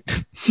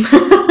calculate.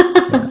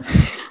 Yeah.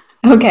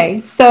 Okay,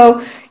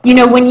 so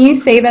when you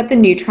say that the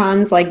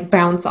neutrons like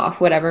bounce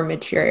off whatever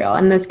material,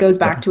 and this goes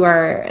back Yeah. to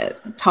our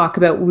talk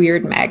about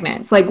weird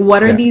magnets, like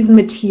what are Yeah. these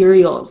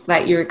materials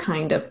that you're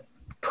kind of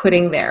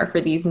putting there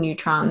for these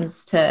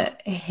neutrons to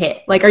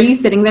hit? Like, are you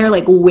sitting there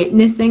like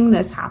witnessing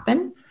this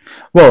happen?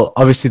 Well,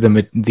 obviously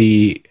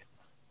the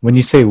when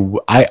you say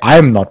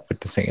I'm not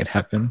witnessing it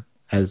happen,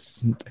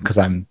 as because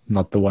I'm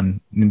not the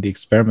one in the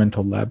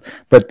experimental lab,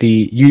 but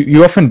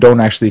you often don't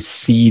actually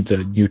see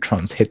the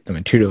neutrons hit the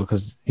material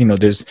because you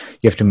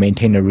have to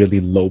maintain a really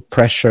low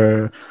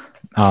pressure,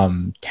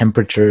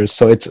 temperature,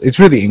 so it's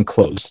really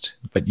enclosed.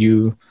 But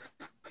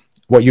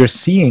what you're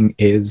seeing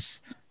is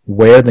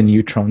where the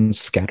neutrons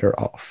scatter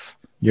off.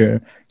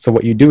 So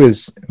what you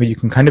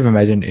can kind of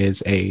imagine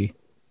is a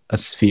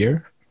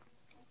sphere,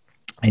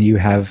 and you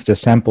have the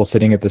sample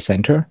sitting at the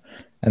center,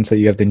 and so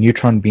you have the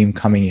neutron beam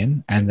coming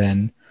in, and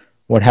then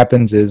what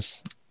happens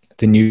is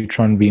the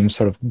neutron beams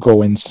sort of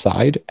go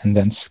inside and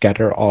then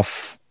scatter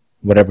off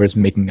whatever is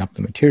making up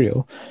the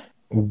material.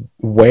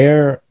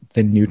 Where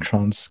the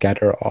neutrons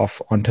scatter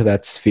off onto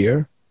that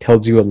sphere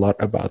tells you a lot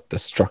about the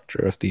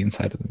structure of the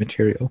inside of the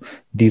material.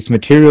 These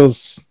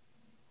materials,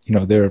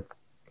 there are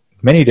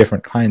many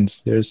different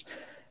kinds. There's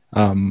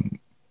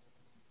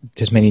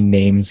many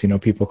names,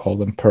 people call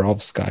them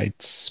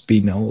perovskites,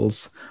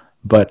 spinels,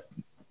 but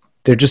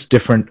they're just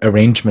different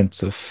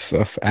arrangements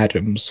of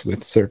atoms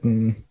with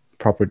certain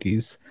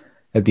properties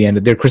at the end.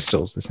 They're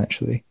crystals,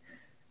 essentially.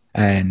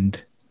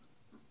 And,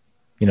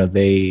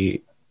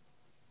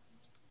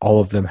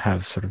 all of them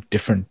have sort of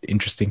different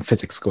interesting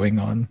physics going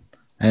on.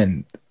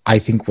 And I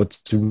think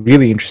what's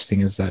really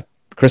interesting is that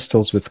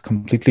crystals with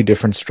completely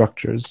different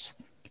structures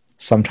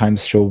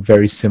sometimes show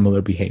very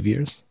similar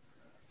behaviors.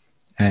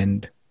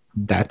 And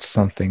that's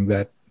something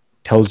that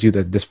tells you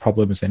that this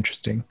problem is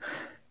interesting,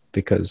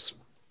 because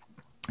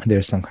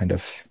there's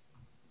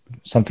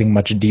something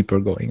much deeper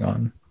going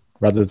on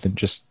rather than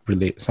just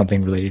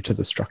something related to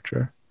the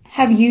structure.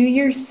 Have you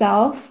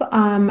yourself,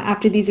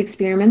 after these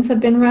experiments have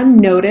been run,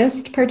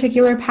 noticed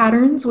particular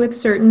patterns with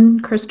certain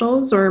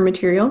crystals or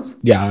materials?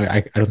 Yeah,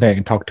 I don't think I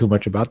can talk too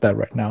much about that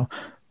right now.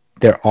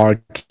 There are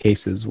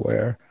cases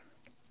where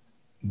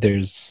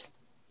there's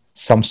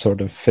some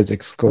sort of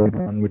physics going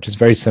on which is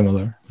very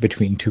similar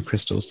between two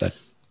crystals that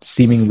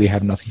seemingly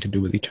have nothing to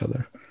do with each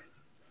other.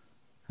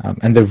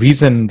 And the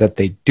reason that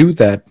they do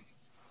that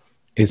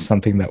is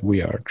something that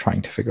we are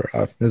trying to figure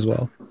out as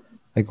well.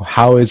 Like,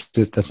 how is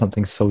it that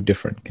something so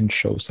different can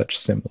show such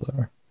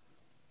similar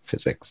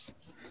physics?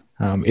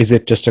 Is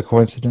it just a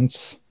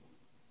coincidence?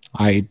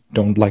 I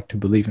don't like to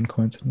believe in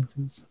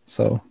coincidences,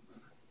 so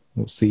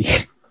we'll see.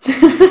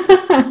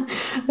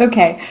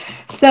 Okay.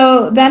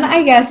 So then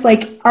I guess,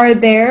 like, are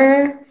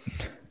there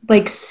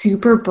like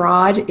super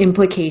broad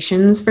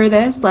implications for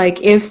this?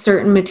 Like, if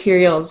certain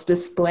materials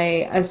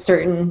display a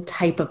certain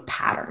type of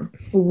pattern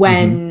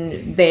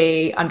when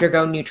they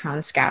undergo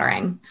neutron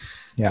scattering,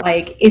 Yeah.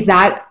 like, is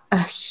that a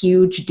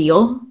huge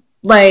deal?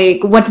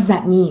 Like, what does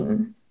that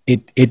mean?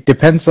 It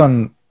depends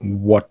on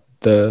what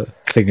the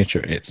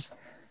signature is,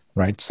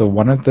 right? So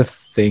one of the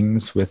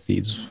things with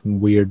these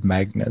weird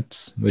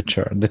magnets, which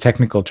are the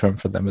technical term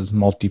for them is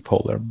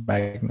multipolar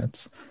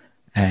magnets,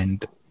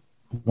 and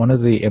one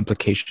of the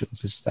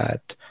implications is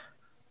that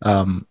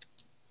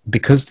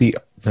because the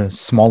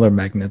smaller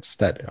magnets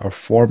that are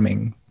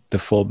forming the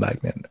full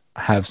magnet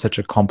have such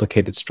a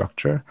complicated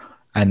structure,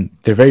 and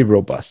they're very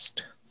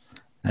robust.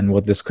 And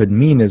what this could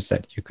mean is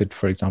that you could,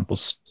 for example,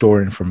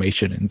 store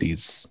information in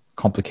these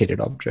complicated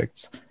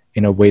objects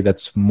in a way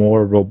that's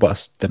more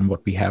robust than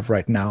what we have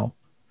right now.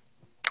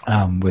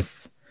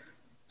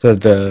 So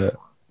the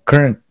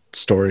current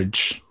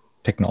storage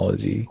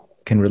technology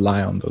can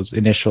rely on those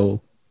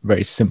initial,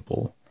 very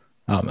simple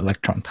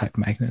electron type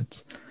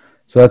magnets.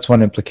 So that's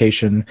one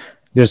implication.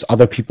 There's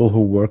other people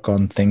who work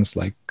on things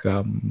like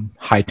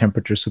high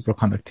temperature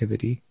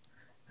superconductivity.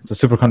 So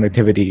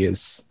superconductivity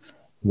is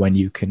when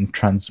you can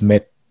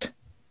transmit,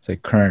 say,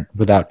 current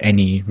without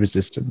any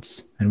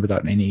resistance and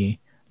without any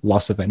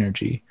loss of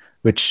energy,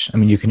 which, I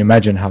mean, you can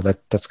imagine how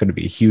that's going to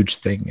be a huge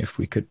thing if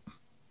we could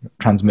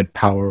transmit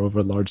power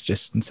over large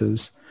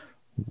distances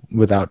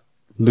without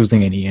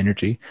losing any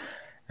energy.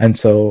 And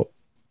so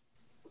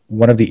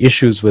one of the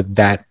issues with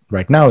that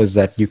right now is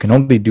that you can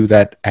only do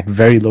that at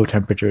very low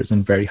temperatures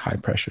and very high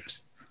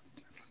pressures.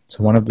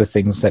 So one of the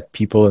things that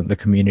people in the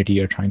community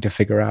are trying to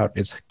figure out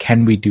is,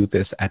 can we do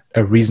this at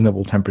a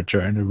reasonable temperature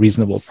and a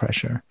reasonable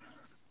pressure?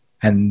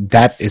 And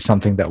that is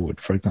something that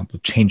would, for example,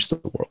 change the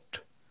world.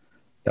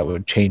 that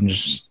would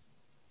change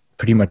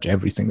pretty much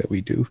everything that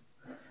we do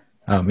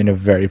in a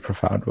very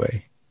profound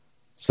way.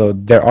 So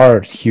there are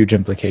huge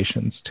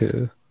implications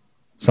to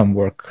some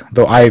work,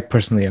 though I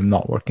personally am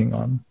not working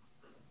on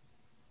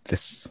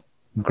this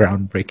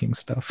groundbreaking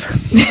stuff.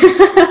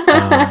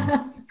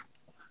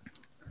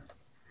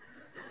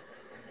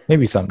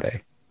 Maybe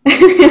someday.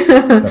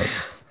 Who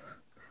knows?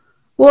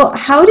 Well,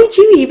 how did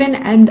you even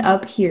end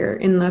up here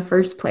in the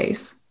first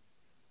place?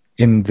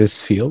 In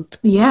this field?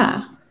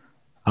 Yeah.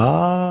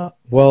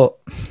 Well,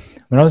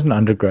 when I was an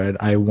undergrad,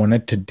 I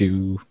wanted to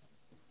do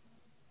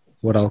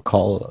what I'll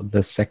call the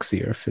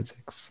sexier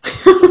physics,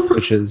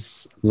 which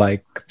is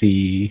like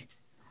the,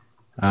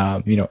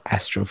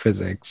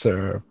 astrophysics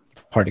or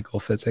particle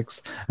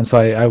physics. And so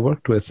I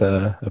worked with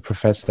a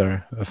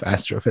professor of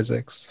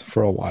astrophysics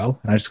for a while,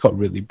 and I just got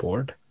really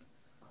bored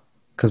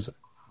because,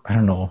 I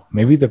don't know,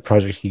 maybe the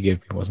project he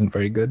gave me wasn't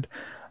very good,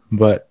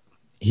 but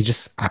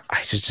I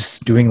was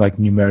just doing like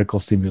numerical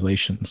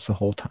simulations the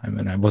whole time,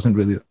 and I wasn't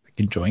really like,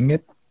 enjoying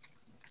it.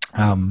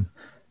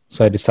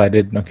 So I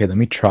decided, okay, let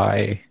me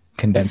try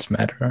condensed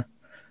matter.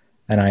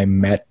 And I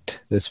met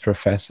this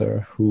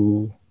professor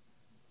who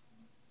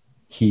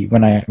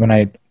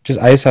I just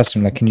asked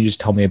him, like, can you just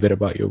tell me a bit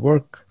about your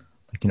work?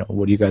 Like,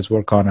 what do you guys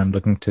work on? I'm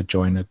looking to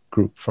join a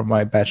group for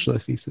my bachelor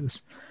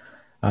thesis.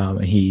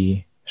 And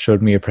he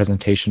showed me a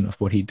presentation of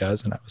what he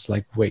does, and I was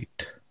like,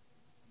 wait,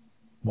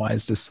 why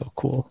is this so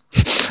cool?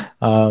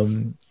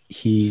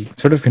 He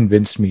sort of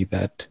convinced me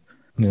that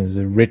there's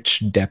a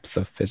rich depth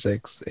of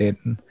physics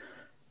in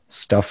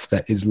stuff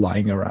that is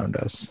lying around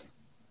us.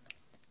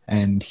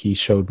 And he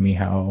showed me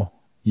how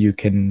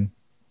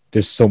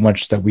there's so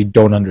much that we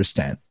don't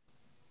understand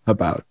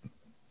about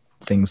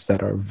things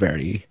that are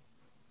very,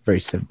 very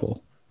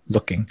simple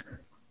looking,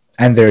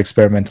 and they're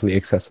experimentally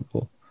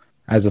accessible,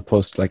 as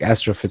opposed to like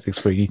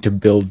astrophysics where you need to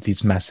build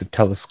these massive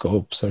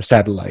telescopes or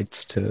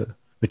satellites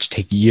which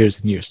take years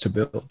and years to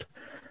build.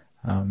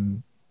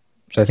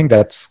 So I think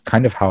that's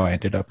kind of how I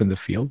ended up in the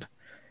field.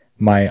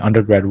 My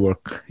undergrad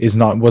work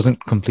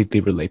wasn't completely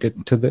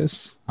related to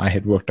this. I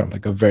had worked on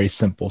like a very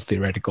simple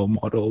theoretical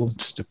model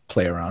just to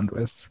play around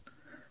with.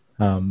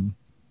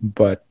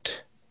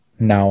 But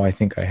now I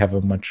think I have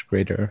a much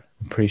greater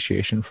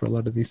appreciation for a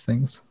lot of these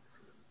things.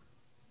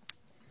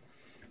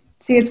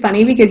 See, it's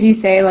funny because you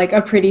say like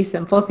a pretty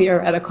simple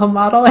theoretical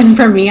model, and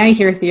for me, I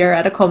hear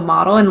theoretical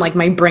model and like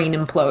my brain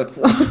implodes.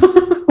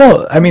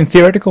 Well, I mean,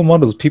 theoretical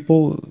models,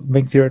 people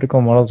make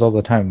theoretical models all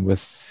the time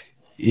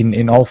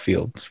in all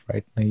fields,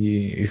 right?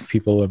 If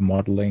people are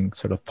modeling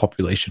sort of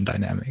population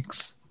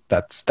dynamics,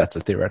 that's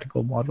a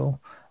theoretical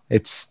model.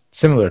 It's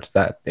similar to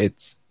that.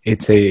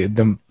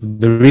 The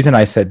reason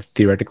I said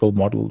theoretical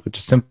model, which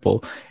is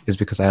simple, is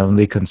because I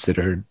only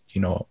considered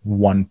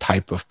one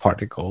type of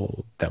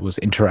particle that was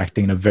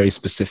interacting in a very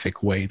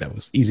specific way that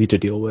was easy to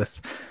deal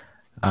with.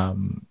 But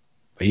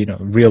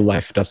real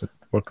life doesn't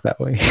work that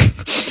way.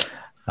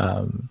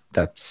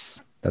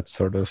 That's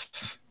sort of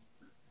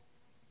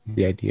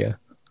the idea.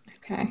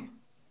 Okay.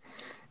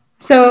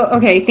 So,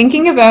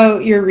 thinking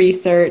about your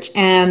research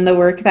and the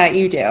work that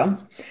you do,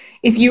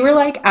 if you were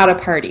like at a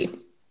party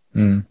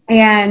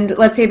and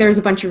let's say there's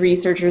a bunch of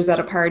researchers at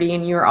a party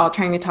and you're all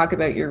trying to talk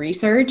about your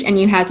research and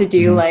you had to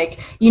do like,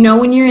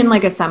 when you're in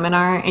like a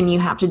seminar and you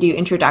have to do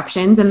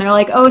introductions and they're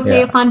like, oh,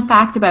 say a fun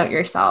fact about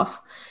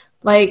yourself.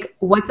 Like,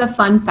 what's a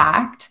fun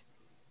fact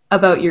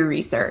about your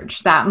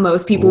research that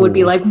most people would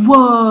be like,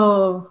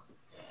 whoa.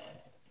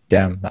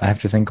 Damn, I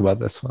have to think about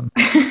this one.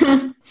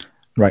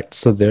 Right.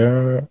 So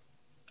there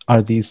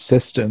are these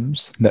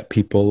systems that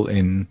people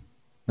in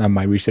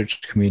my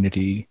research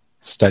community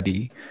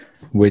study,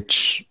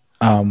 which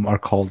are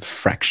called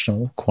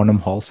fractional quantum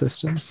Hall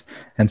systems.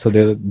 And so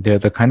they're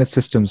the kind of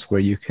systems where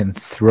you can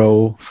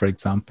throw, for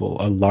example,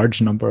 a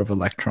large number of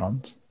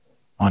electrons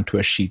onto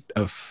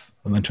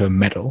a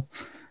metal,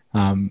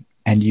 and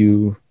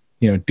you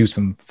do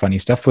some funny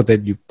stuff with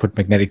it. You put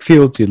magnetic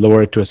fields, you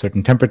lower it to a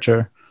certain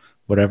temperature,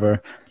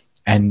 whatever,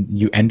 and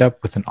you end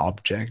up with an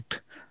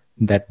object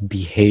that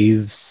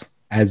behaves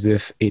as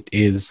if it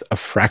is a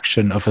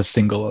fraction of a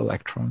single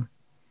electron,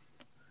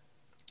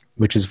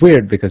 which is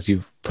weird because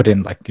you've put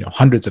in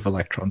hundreds of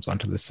electrons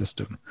onto the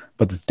system.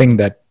 But the thing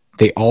that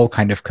they all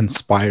kind of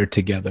conspire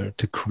together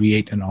to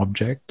create an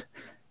object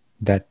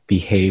that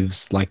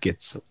behaves like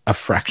it's a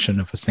fraction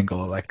of a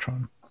single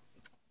electron.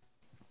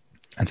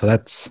 And so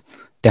that's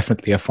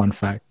definitely a fun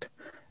fact.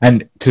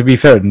 And to be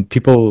fair,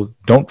 people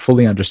don't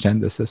fully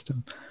understand this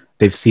system.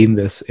 They've seen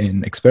this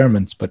in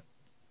experiments, but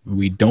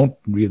we don't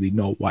really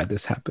know why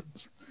this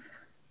happens.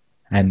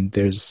 And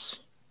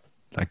there's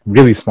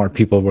really smart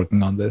people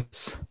working on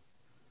this,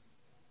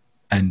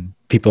 and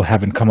people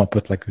haven't come up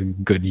with a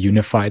good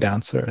unified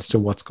answer as to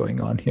what's going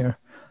on here.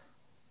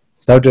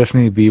 So that would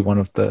definitely be one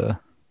of the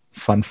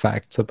fun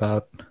facts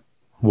about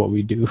what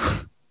we do.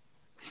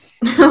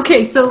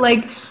 Okay, so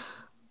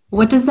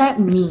what does that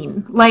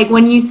mean?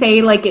 When you say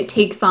it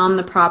takes on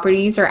the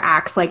properties or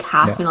acts like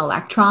half an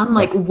electron,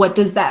 what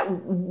is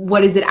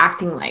it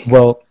acting like?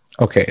 Well,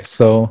 okay,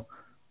 so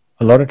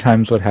a lot of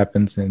times what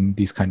happens in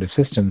these kind of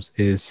systems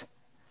is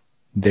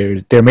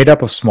they're made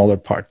up of smaller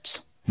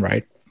parts,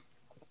 right?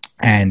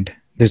 And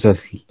there's a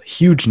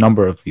huge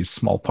number of these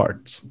small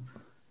parts.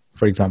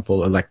 For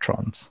example,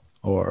 electrons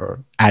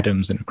or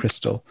atoms in a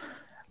crystal.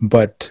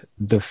 But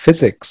the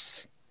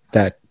physics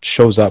that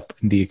shows up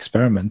in the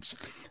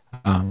experiments,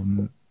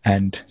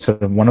 and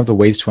sort of one of the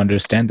ways to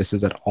understand this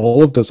is that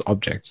all of those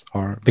objects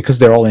are, because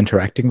they're all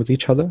interacting with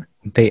each other,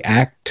 they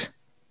act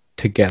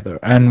together.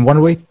 And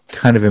one way to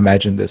kind of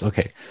imagine this,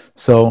 okay,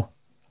 so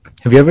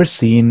have you ever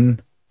seen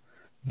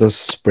those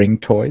spring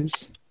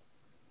toys?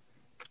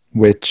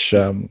 Which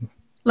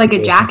Like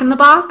a Jack in the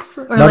Box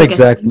or not like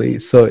exactly.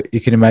 So you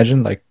can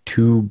imagine like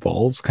two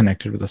balls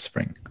connected with a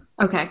spring,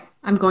 Okay,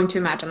 I'm going to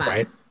imagine that.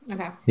 right?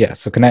 Okay. Yeah,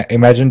 so can I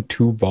imagine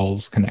two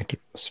balls connected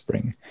with a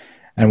spring?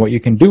 And what you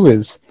can do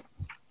is,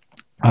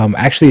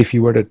 actually, if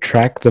you were to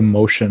track the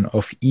motion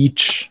of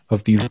each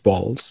of these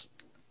balls,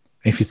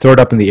 if you throw it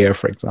up in the air,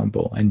 for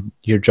example, and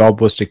your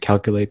job was to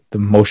calculate the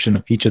motion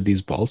of each of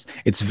these balls,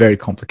 it's very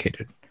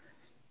complicated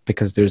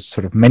because there's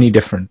sort of many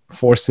different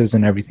forces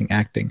and everything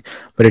acting.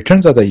 But it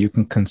turns out that you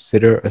can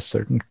consider a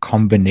certain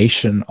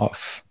combination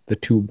of the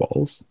two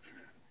balls,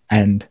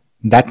 and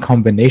that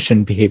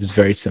combination behaves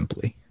very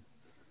simply.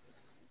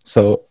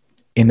 So,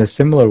 in a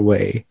similar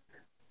way,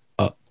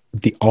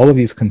 all of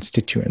these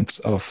constituents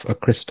of a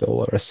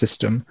crystal or a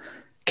system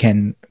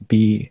can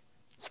be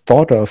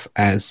thought of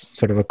as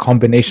sort of a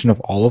combination of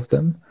all of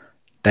them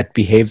that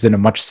behaves in a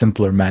much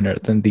simpler manner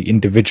than the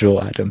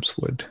individual atoms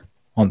would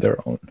on their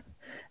own.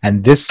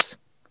 And this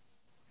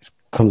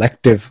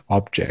collective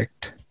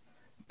object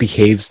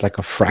behaves like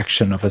a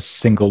fraction of a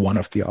single one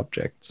of the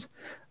objects,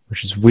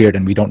 which is weird,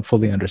 and we don't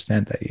fully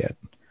understand that yet.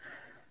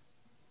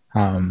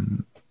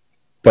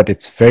 But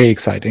it's very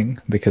exciting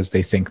because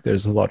they think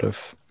there's a lot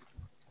of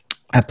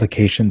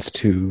applications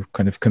to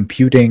kind of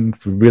computing,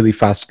 for really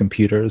fast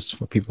computers,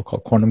 what people call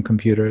quantum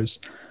computers.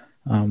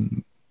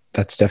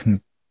 That's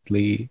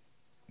definitely,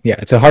 yeah,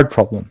 it's a hard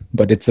problem,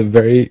 but it's a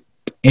very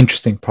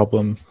interesting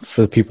problem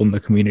for the people in the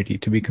community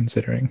to be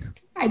considering.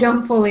 I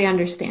don't fully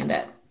understand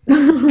it.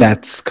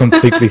 That's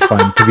completely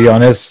fine. To be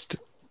honest,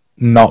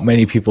 not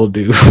many people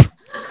do.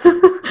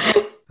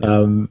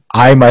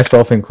 I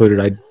myself included,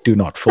 I do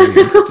not fully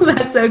understand.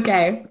 That's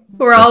okay.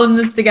 We're all in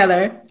this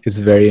together. It's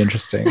very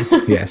interesting.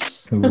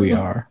 Yes, we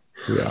are.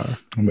 We are.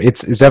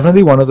 It's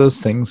definitely one of those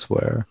things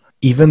where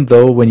even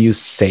though when you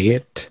say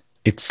it,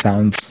 it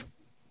sounds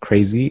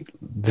crazy,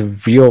 the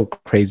real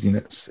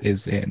craziness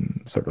is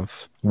in sort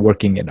of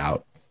working it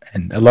out.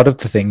 And a lot of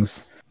the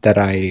things that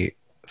I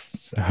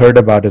heard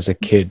about as a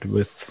kid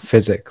with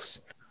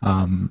physics,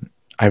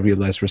 I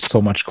realized were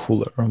so much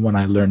cooler when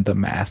I learned the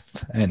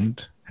math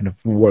and kind of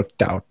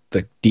worked out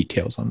the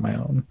details on my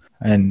own.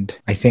 And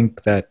I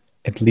think that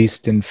at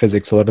least in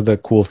physics, a lot of the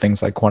cool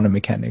things like quantum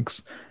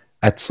mechanics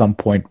at some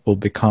point will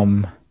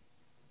become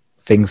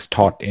things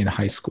taught in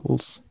high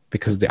schools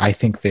because I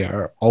think they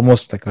are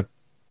almost like a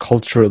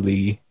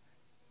culturally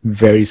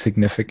very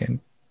significant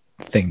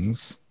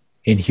things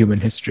in human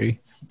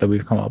history that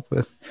we've come up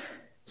with.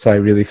 So I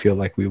really feel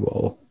like we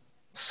will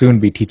soon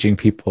be teaching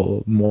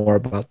people more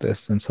about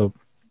this. And so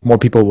more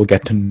people will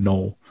get to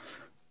know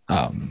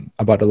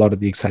about a lot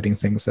of the exciting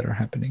things that are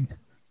happening.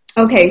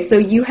 Okay, so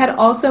you had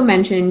also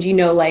mentioned,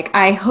 like,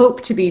 I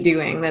hope to be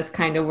doing this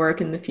kind of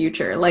work in the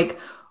future. Like,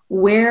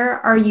 where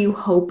are you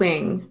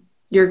hoping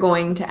you're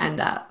going to end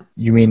up?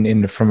 You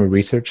mean from a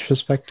research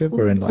perspective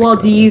or in like Well,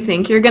 do you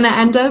think you're going to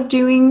end up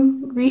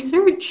doing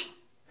research?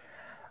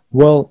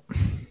 Well,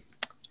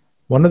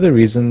 one of the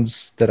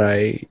reasons that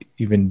I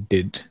even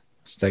did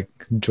like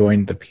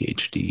join the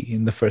PhD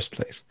in the first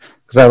place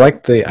because I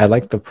like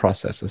the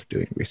process of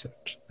doing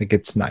research. Like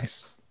it's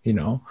nice,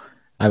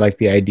 I like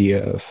the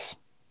idea of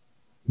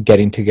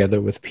getting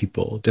together with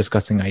people,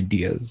 discussing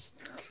ideas,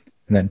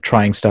 and then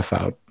trying stuff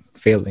out,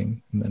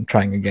 failing, and then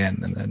trying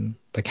again, and then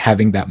like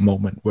having that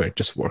moment where it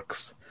just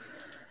works.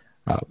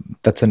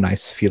 That's a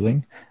nice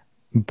feeling.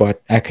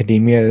 But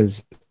academia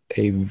is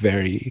a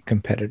very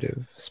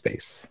competitive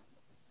space.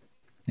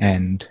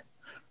 And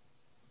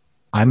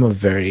I'm a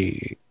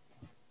very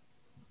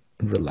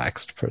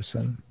relaxed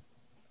person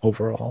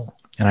overall.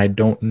 And I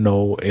don't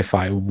know if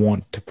I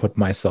want to put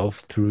myself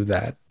through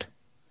that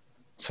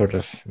sort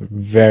of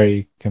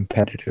very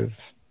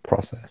competitive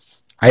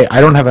process.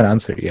 I don't have an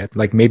answer yet.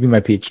 Like maybe my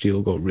PhD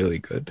will go really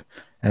good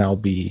and I'll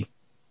be,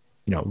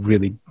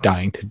 really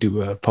dying to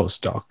do a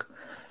postdoc.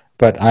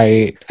 But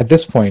at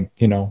this point,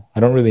 I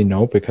don't really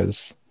know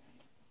because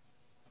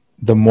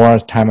the more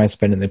time I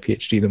spend in the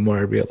PhD, the more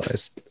I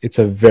realized it's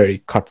a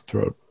very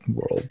cutthroat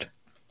world.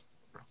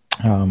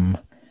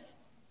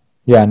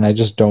 Yeah, and I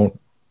just don't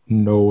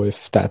know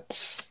if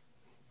that's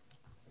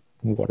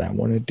what I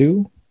want to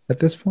do at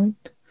this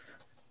point.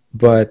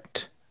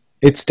 But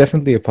it's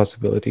definitely a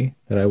possibility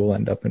that I will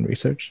end up in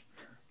research.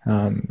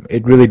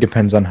 It really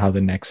depends on how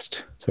the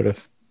next sort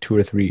of 2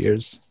 or 3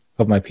 years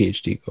of my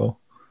PhD go.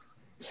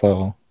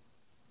 So,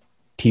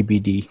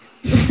 TBD.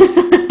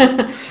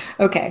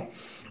 Okay.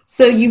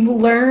 So you've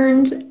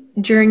learned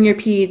during your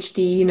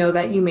PhD,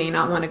 that you may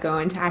not want to go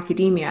into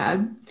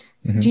academia.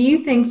 Hmm. Do you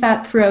think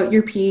that throughout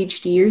your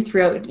PhD or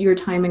throughout your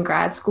time in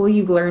grad school,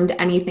 you've learned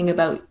anything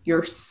about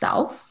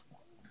yourself?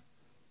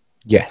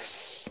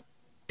 Yes,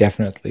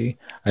 definitely.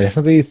 I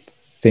definitely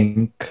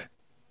think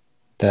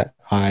that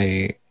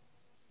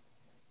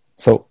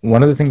so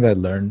one of the things I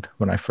learned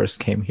when I first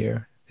came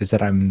here is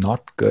that I'm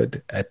not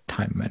good at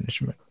time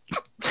management,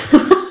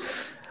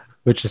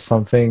 which is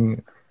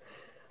something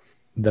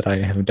that I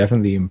have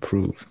definitely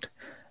improved.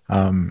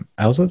 I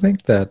also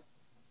think that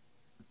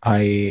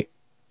I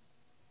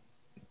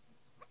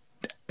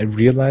I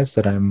realized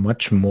that I'm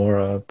much more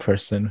a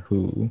person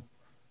who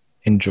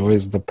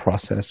enjoys the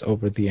process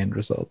over the end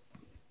result.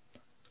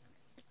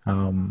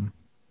 Um,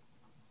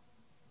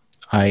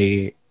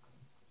 I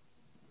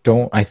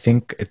I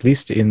think, at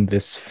least in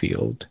this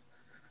field,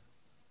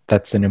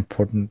 that's an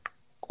important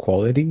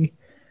quality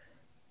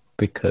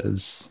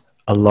because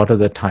a lot of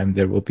the time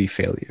there will be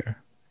failure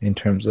in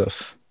terms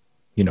of,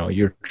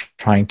 you're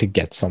trying to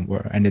get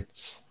somewhere and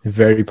it's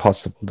very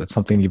possible that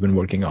something you've been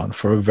working on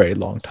for a very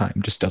long time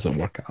just doesn't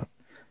work out.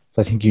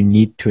 So I think you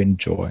need to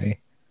enjoy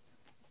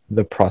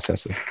the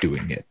process of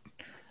doing it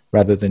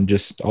rather than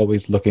just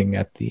always looking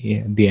at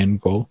the end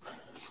goal.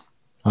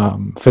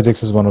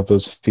 Physics is one of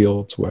those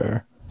fields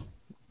where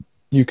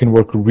you can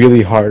work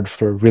really hard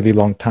for a really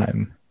long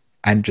time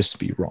and just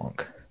be wrong.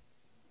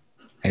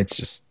 And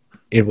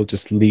it will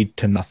just lead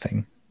to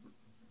nothing.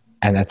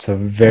 And that's a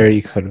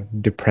very sort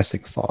of depressing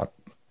thought,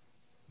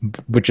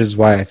 which is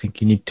why I think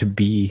you need to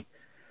be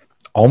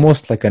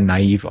almost like a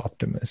naive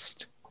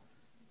optimist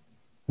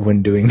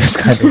when doing this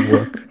kind of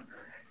work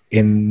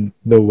in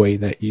the way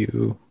that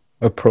you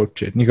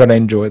approach it. And you got to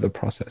enjoy the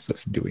process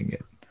of doing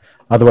it.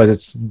 Otherwise,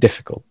 it's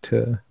difficult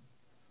to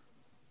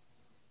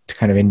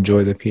kind of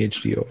enjoy the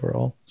PhD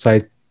overall. So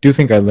I do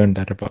think I learned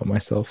that about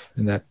myself,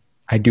 and that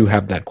I do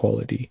have that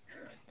quality,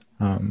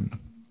 um,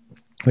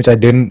 which I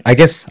didn't. I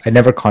guess I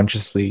never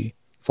consciously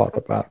thought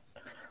about.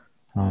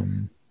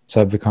 So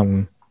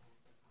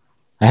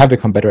I have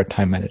become better at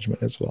time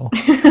management as well.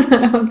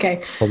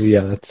 Okay. Probably,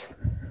 yeah, that's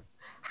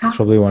How,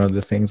 probably one of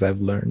the things I've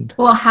learned.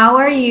 well, how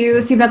are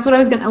you? See, that's what I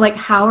was gonna like.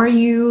 How are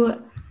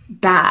you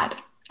bad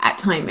at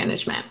time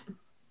management?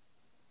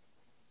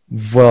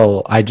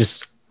 Well, I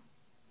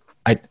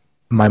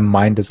my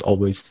mind is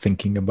always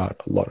thinking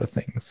about a lot of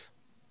things.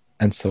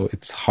 And so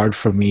it's hard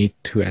for me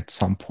to at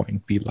some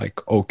point be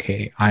like,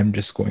 okay, I'm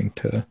just going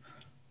to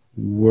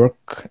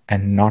work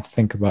and not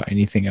think about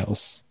anything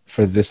else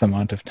for this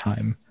amount of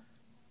time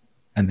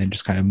and then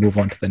just kind of move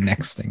on to the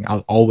next thing.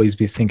 I'll always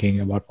be thinking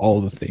about all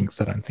the things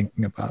that I'm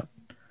thinking about.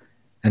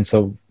 And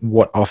so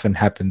what often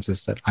happens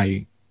is that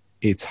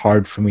it's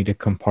hard for me to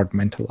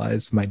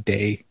compartmentalize my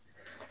day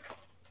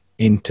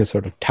into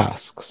sort of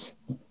tasks.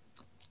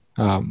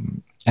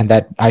 And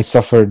that I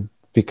suffered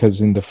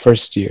because in the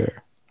first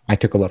year I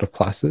took a lot of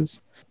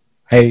classes.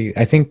 I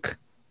think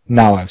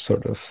now I've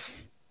sort of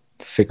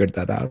figured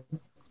that out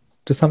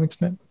to some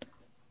extent,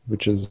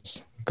 which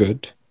is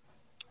good.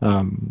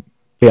 Um,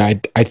 yeah,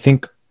 I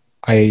think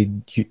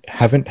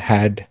haven't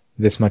had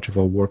this much of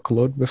a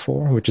workload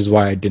before, which is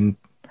why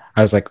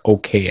I was like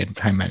okay at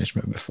time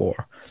management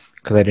before,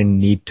 because I didn't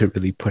need to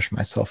really push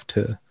myself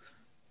to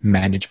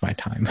manage my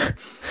time.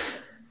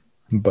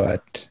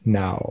 But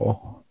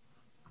now,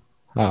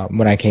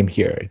 when I came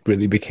here, it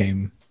really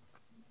became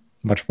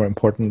much more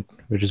important,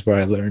 which is where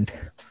I learned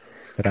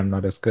that I'm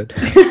not as good.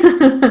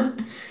 Yeah.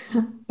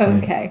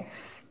 Okay.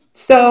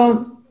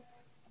 So,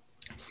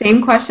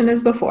 same question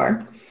as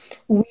before.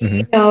 We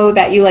Hmm. know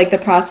that you like the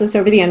process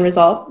over the end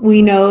result.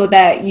 We know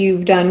that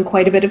you've done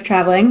quite a bit of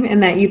traveling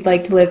and that you'd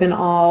like to live in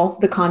all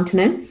the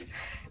continents.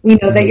 We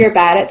know that Hmm. you're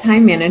bad at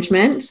time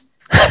management.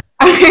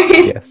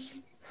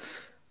 Yes.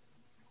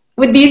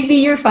 Would these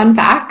be your fun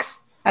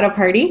facts at a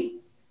party?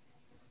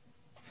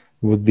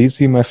 Would these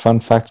be my fun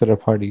facts at a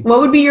party? What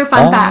would be your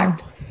fun Uh,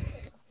 fact?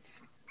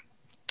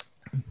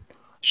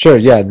 sure.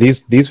 Yeah,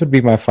 these would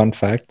be my fun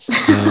facts.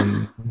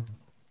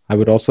 I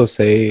would also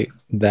say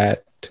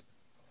that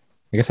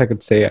I guess I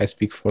could say I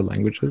speak 4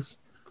 languages.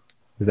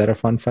 Is that a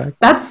fun fact?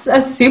 That's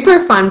a super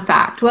fun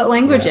fact. What Yeah.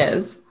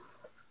 languages?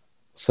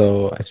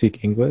 So I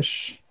speak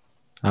English.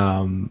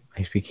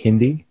 I speak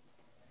Hindi,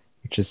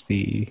 which is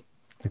the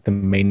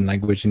main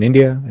language in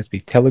India. I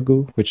speak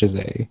Telugu, which is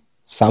a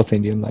South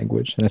Indian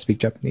language, and I speak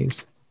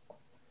Japanese.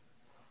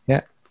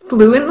 Yeah.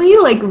 Fluently,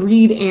 like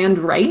read and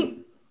write?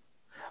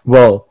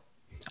 Well,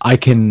 I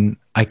can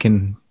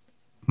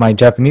my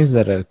Japanese is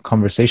at a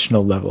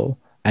conversational level,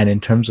 and in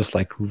terms of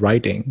like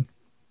writing,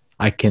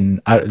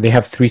 they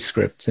have 3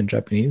 scripts in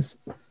Japanese,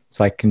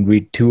 so I can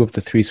read 2 of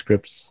the 3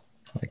 scripts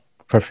like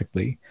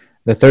perfectly.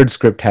 The third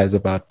script has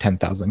about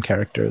 10,000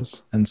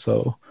 characters, and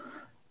so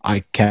I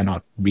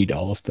cannot read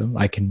all of them.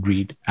 I can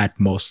read at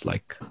most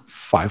like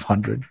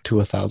 500 to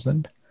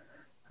 1,000.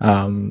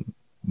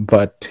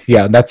 But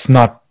yeah, that's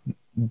not.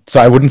 So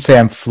I wouldn't say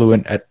I'm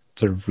fluent at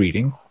sort of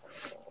reading,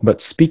 but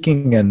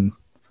speaking and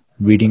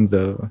reading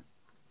the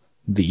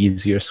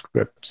easier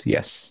scripts,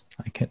 yes,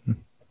 I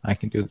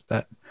can do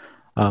that.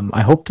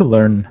 I hope to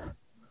learn.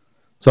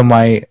 So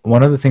my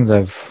one of the things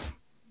I've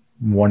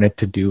wanted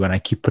to do, and I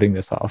keep putting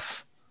this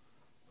off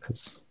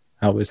because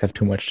I always have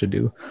too much to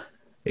do,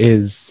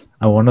 is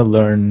I want to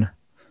learn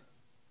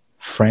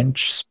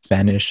French,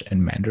 Spanish,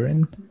 and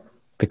Mandarin,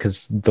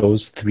 because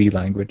those three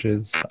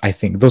languages, I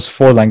think, those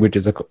four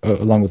languages,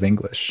 along with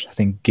English, I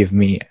think give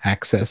me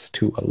access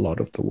to a lot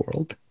of the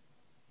world.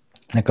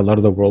 Like a lot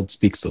of the world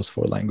speaks those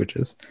four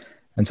languages.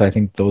 And so I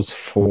think those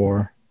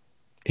four,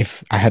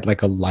 if I had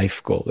like a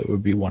life goal, it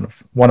would be one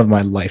of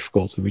my life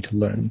goals would be to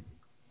learn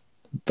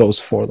those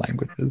four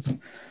languages.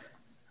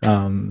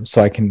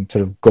 So I can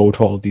sort of go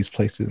to all these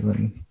places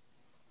and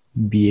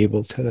be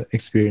able to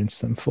experience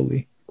them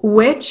fully.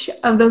 Which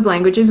of those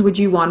languages would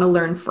you want to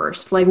learn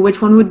first? Like,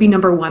 which one would be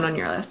number one on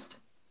your list?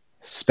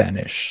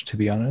 Spanish, to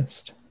be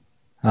honest.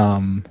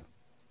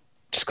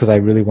 Just because I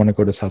really want to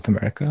go to South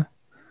America.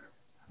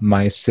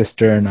 My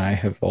sister and I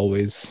have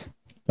always,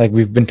 like,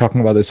 we've been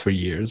talking about this for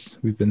years.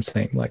 We've been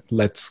saying, like,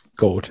 let's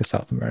go to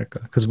South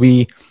America. Because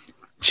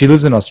she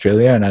lives in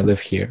Australia and I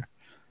live here.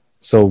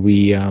 So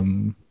we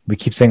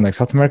keep saying, like,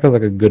 South America is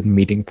like a good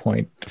meeting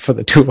point for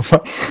the two of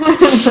us.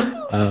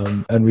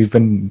 And we've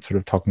been sort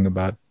of talking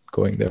about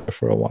going there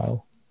for a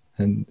while.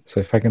 And so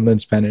if I can learn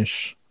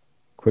Spanish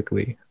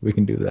quickly, we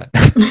can do that.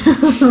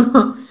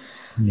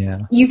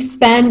 Yeah. You've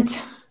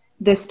spent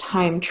this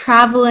time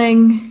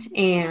traveling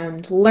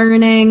and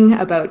learning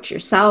about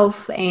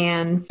yourself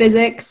and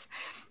physics.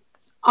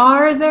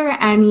 Are there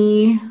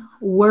any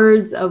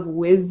words of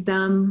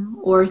wisdom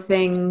or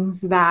things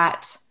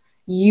that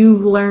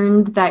you've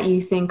learned that you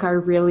think are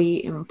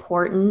really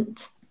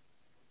important?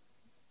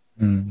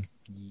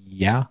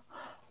 Yeah.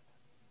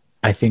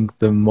 I think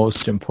the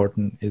most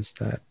important is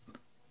that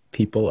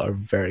people are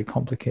very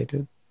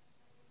complicated.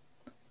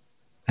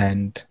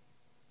 And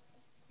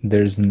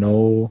there's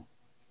no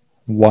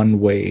one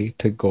way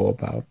to go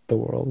about the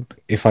world.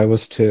 If I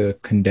was to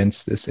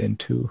condense this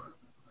into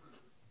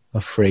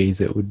a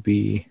phrase, it would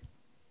be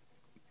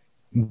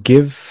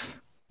give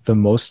the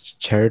most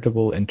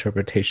charitable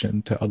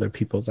interpretation to other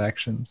people's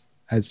actions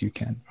as you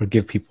can, or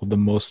give people the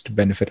most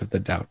benefit of the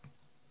doubt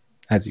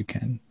as you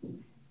can.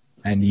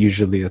 And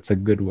usually that's a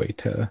good way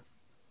to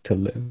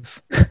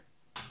live.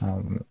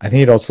 I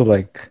think it also,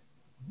 like,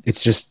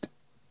 it's just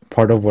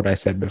part of what I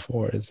said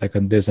before, is like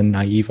there's a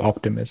naive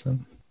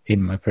optimism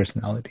in my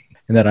personality,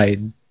 and that I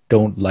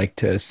don't like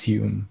to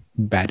assume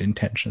bad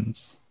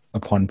intentions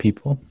upon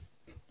people.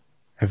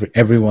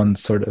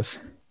 Everyone's sort of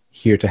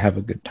here to have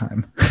a good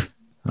time.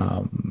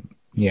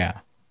 Yeah,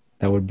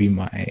 that would be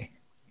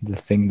the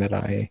thing that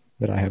I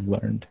have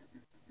learned.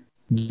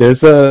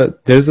 There's a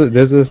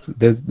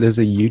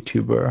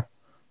YouTuber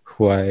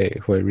who I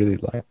really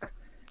like.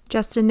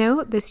 Just a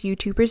note, this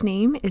YouTuber's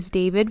name is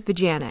David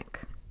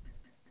Vajanic.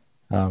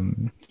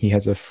 He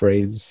has a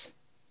phrase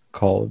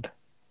called,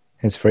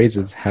 his phrase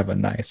is "have a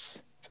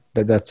nice."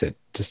 That's it.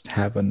 Just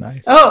have a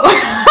nice. Oh,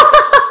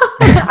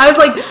 I was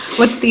like,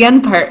 what's the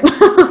end part?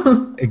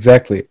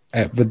 Exactly.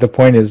 But the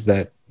point is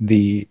that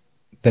the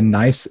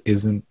nice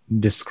isn't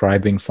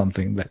describing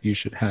something that you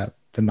should have.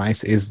 The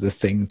nice is the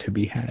thing to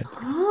be had.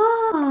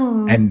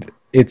 Oh. And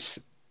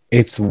it's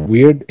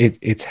weird.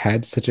 It's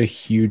had such a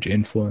huge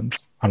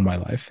influence on my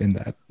life, in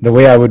that the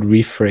way I would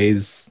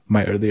rephrase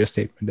my earlier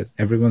statement is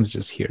everyone's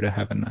just here to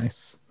have a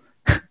nice.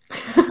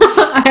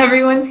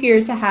 Everyone's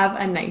here to have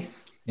a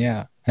nice.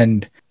 Yeah.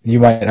 And you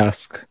might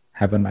ask,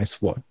 have a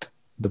nice what?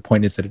 The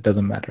point is that it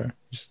doesn't matter.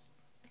 Just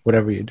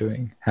whatever you're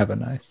doing, have a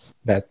nice.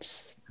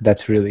 That's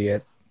really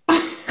it.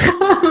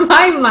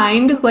 My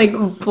mind is like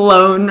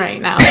blown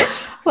right now.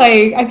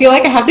 Like, I feel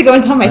like I have to go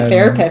and tell my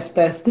therapist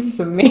this. This is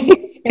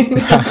amazing.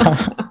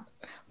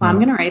 Well, I'm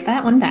going to write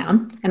that one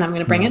down, and I'm going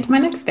to bring it to my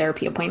next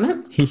therapy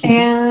appointment,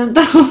 and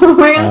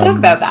we're going to talk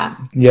about that.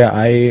 Yeah,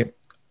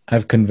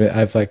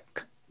 I've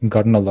like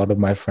gotten a lot of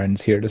my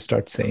friends here to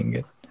start saying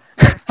it.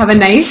 Have a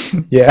nice?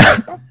 Yeah.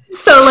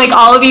 So, like,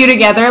 all of you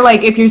together,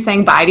 like, if you're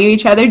saying bye to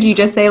each other, do you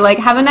just say, like,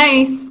 have a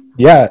nice?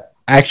 Yeah,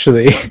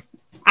 actually.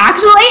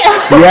 Actually?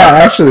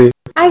 Yeah, actually.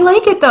 I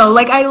like it, though.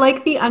 Like, I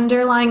like the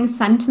underlying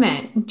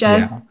sentiment.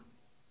 Just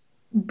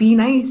be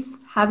nice.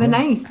 Have a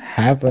nice.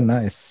 Have a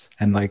nice.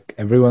 And, like,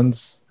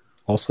 everyone's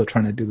also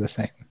trying to do the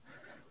same,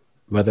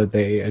 whether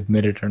they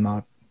admit it or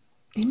not.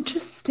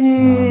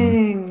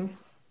 Interesting.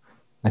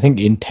 I think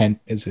intent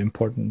is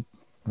important,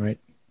 right?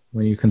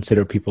 When you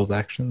consider people's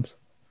actions.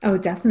 Oh,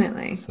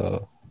 definitely.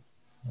 So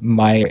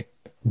my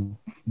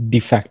de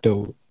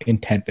facto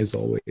intent is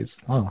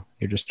always,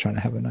 you're just trying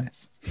to have a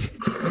nice.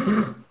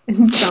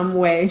 In some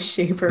way,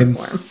 shape, or form.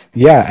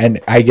 Yeah,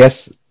 and I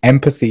guess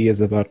empathy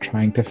is about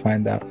trying to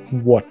find out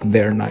what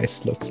their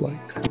nice looks like.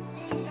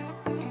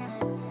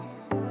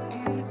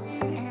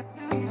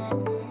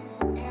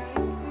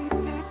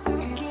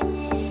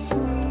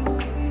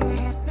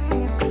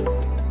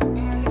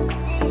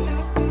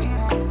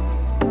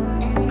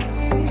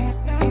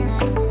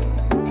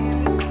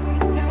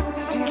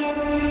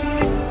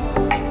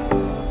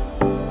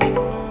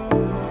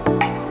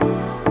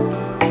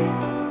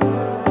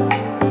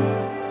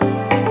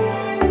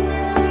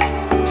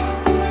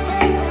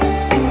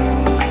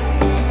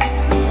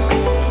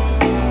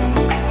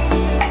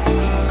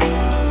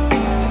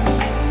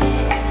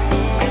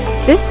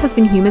 This has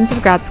been Humans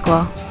of Grad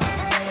School.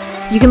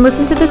 You can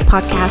listen to this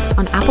podcast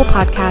on Apple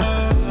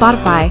Podcasts,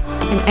 Spotify,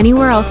 and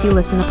anywhere else you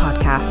listen to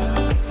podcasts.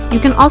 You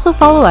can also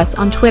follow us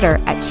on Twitter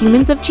at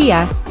Humans of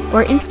GS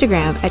or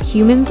Instagram at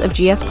Humans of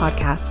GS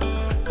Podcast.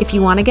 If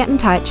you want to get in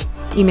touch,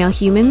 email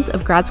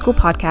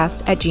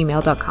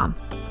humansofgradschoolpodcast@gmail.com.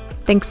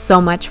 Thanks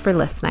so much for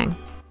listening.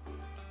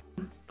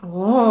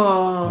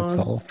 Oh, That's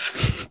all.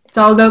 It's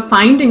all about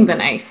finding the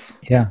nice.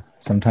 Yeah,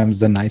 sometimes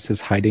the nice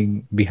is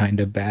hiding behind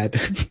a bad.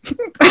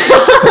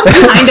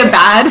 Behind a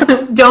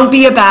bad? Don't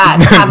be a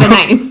bad. Have a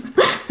nice.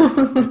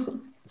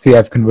 See,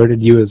 I've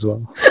converted you as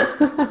well.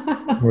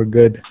 We're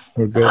good.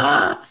 We're good.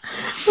 Oh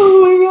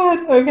my God.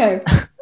 Okay.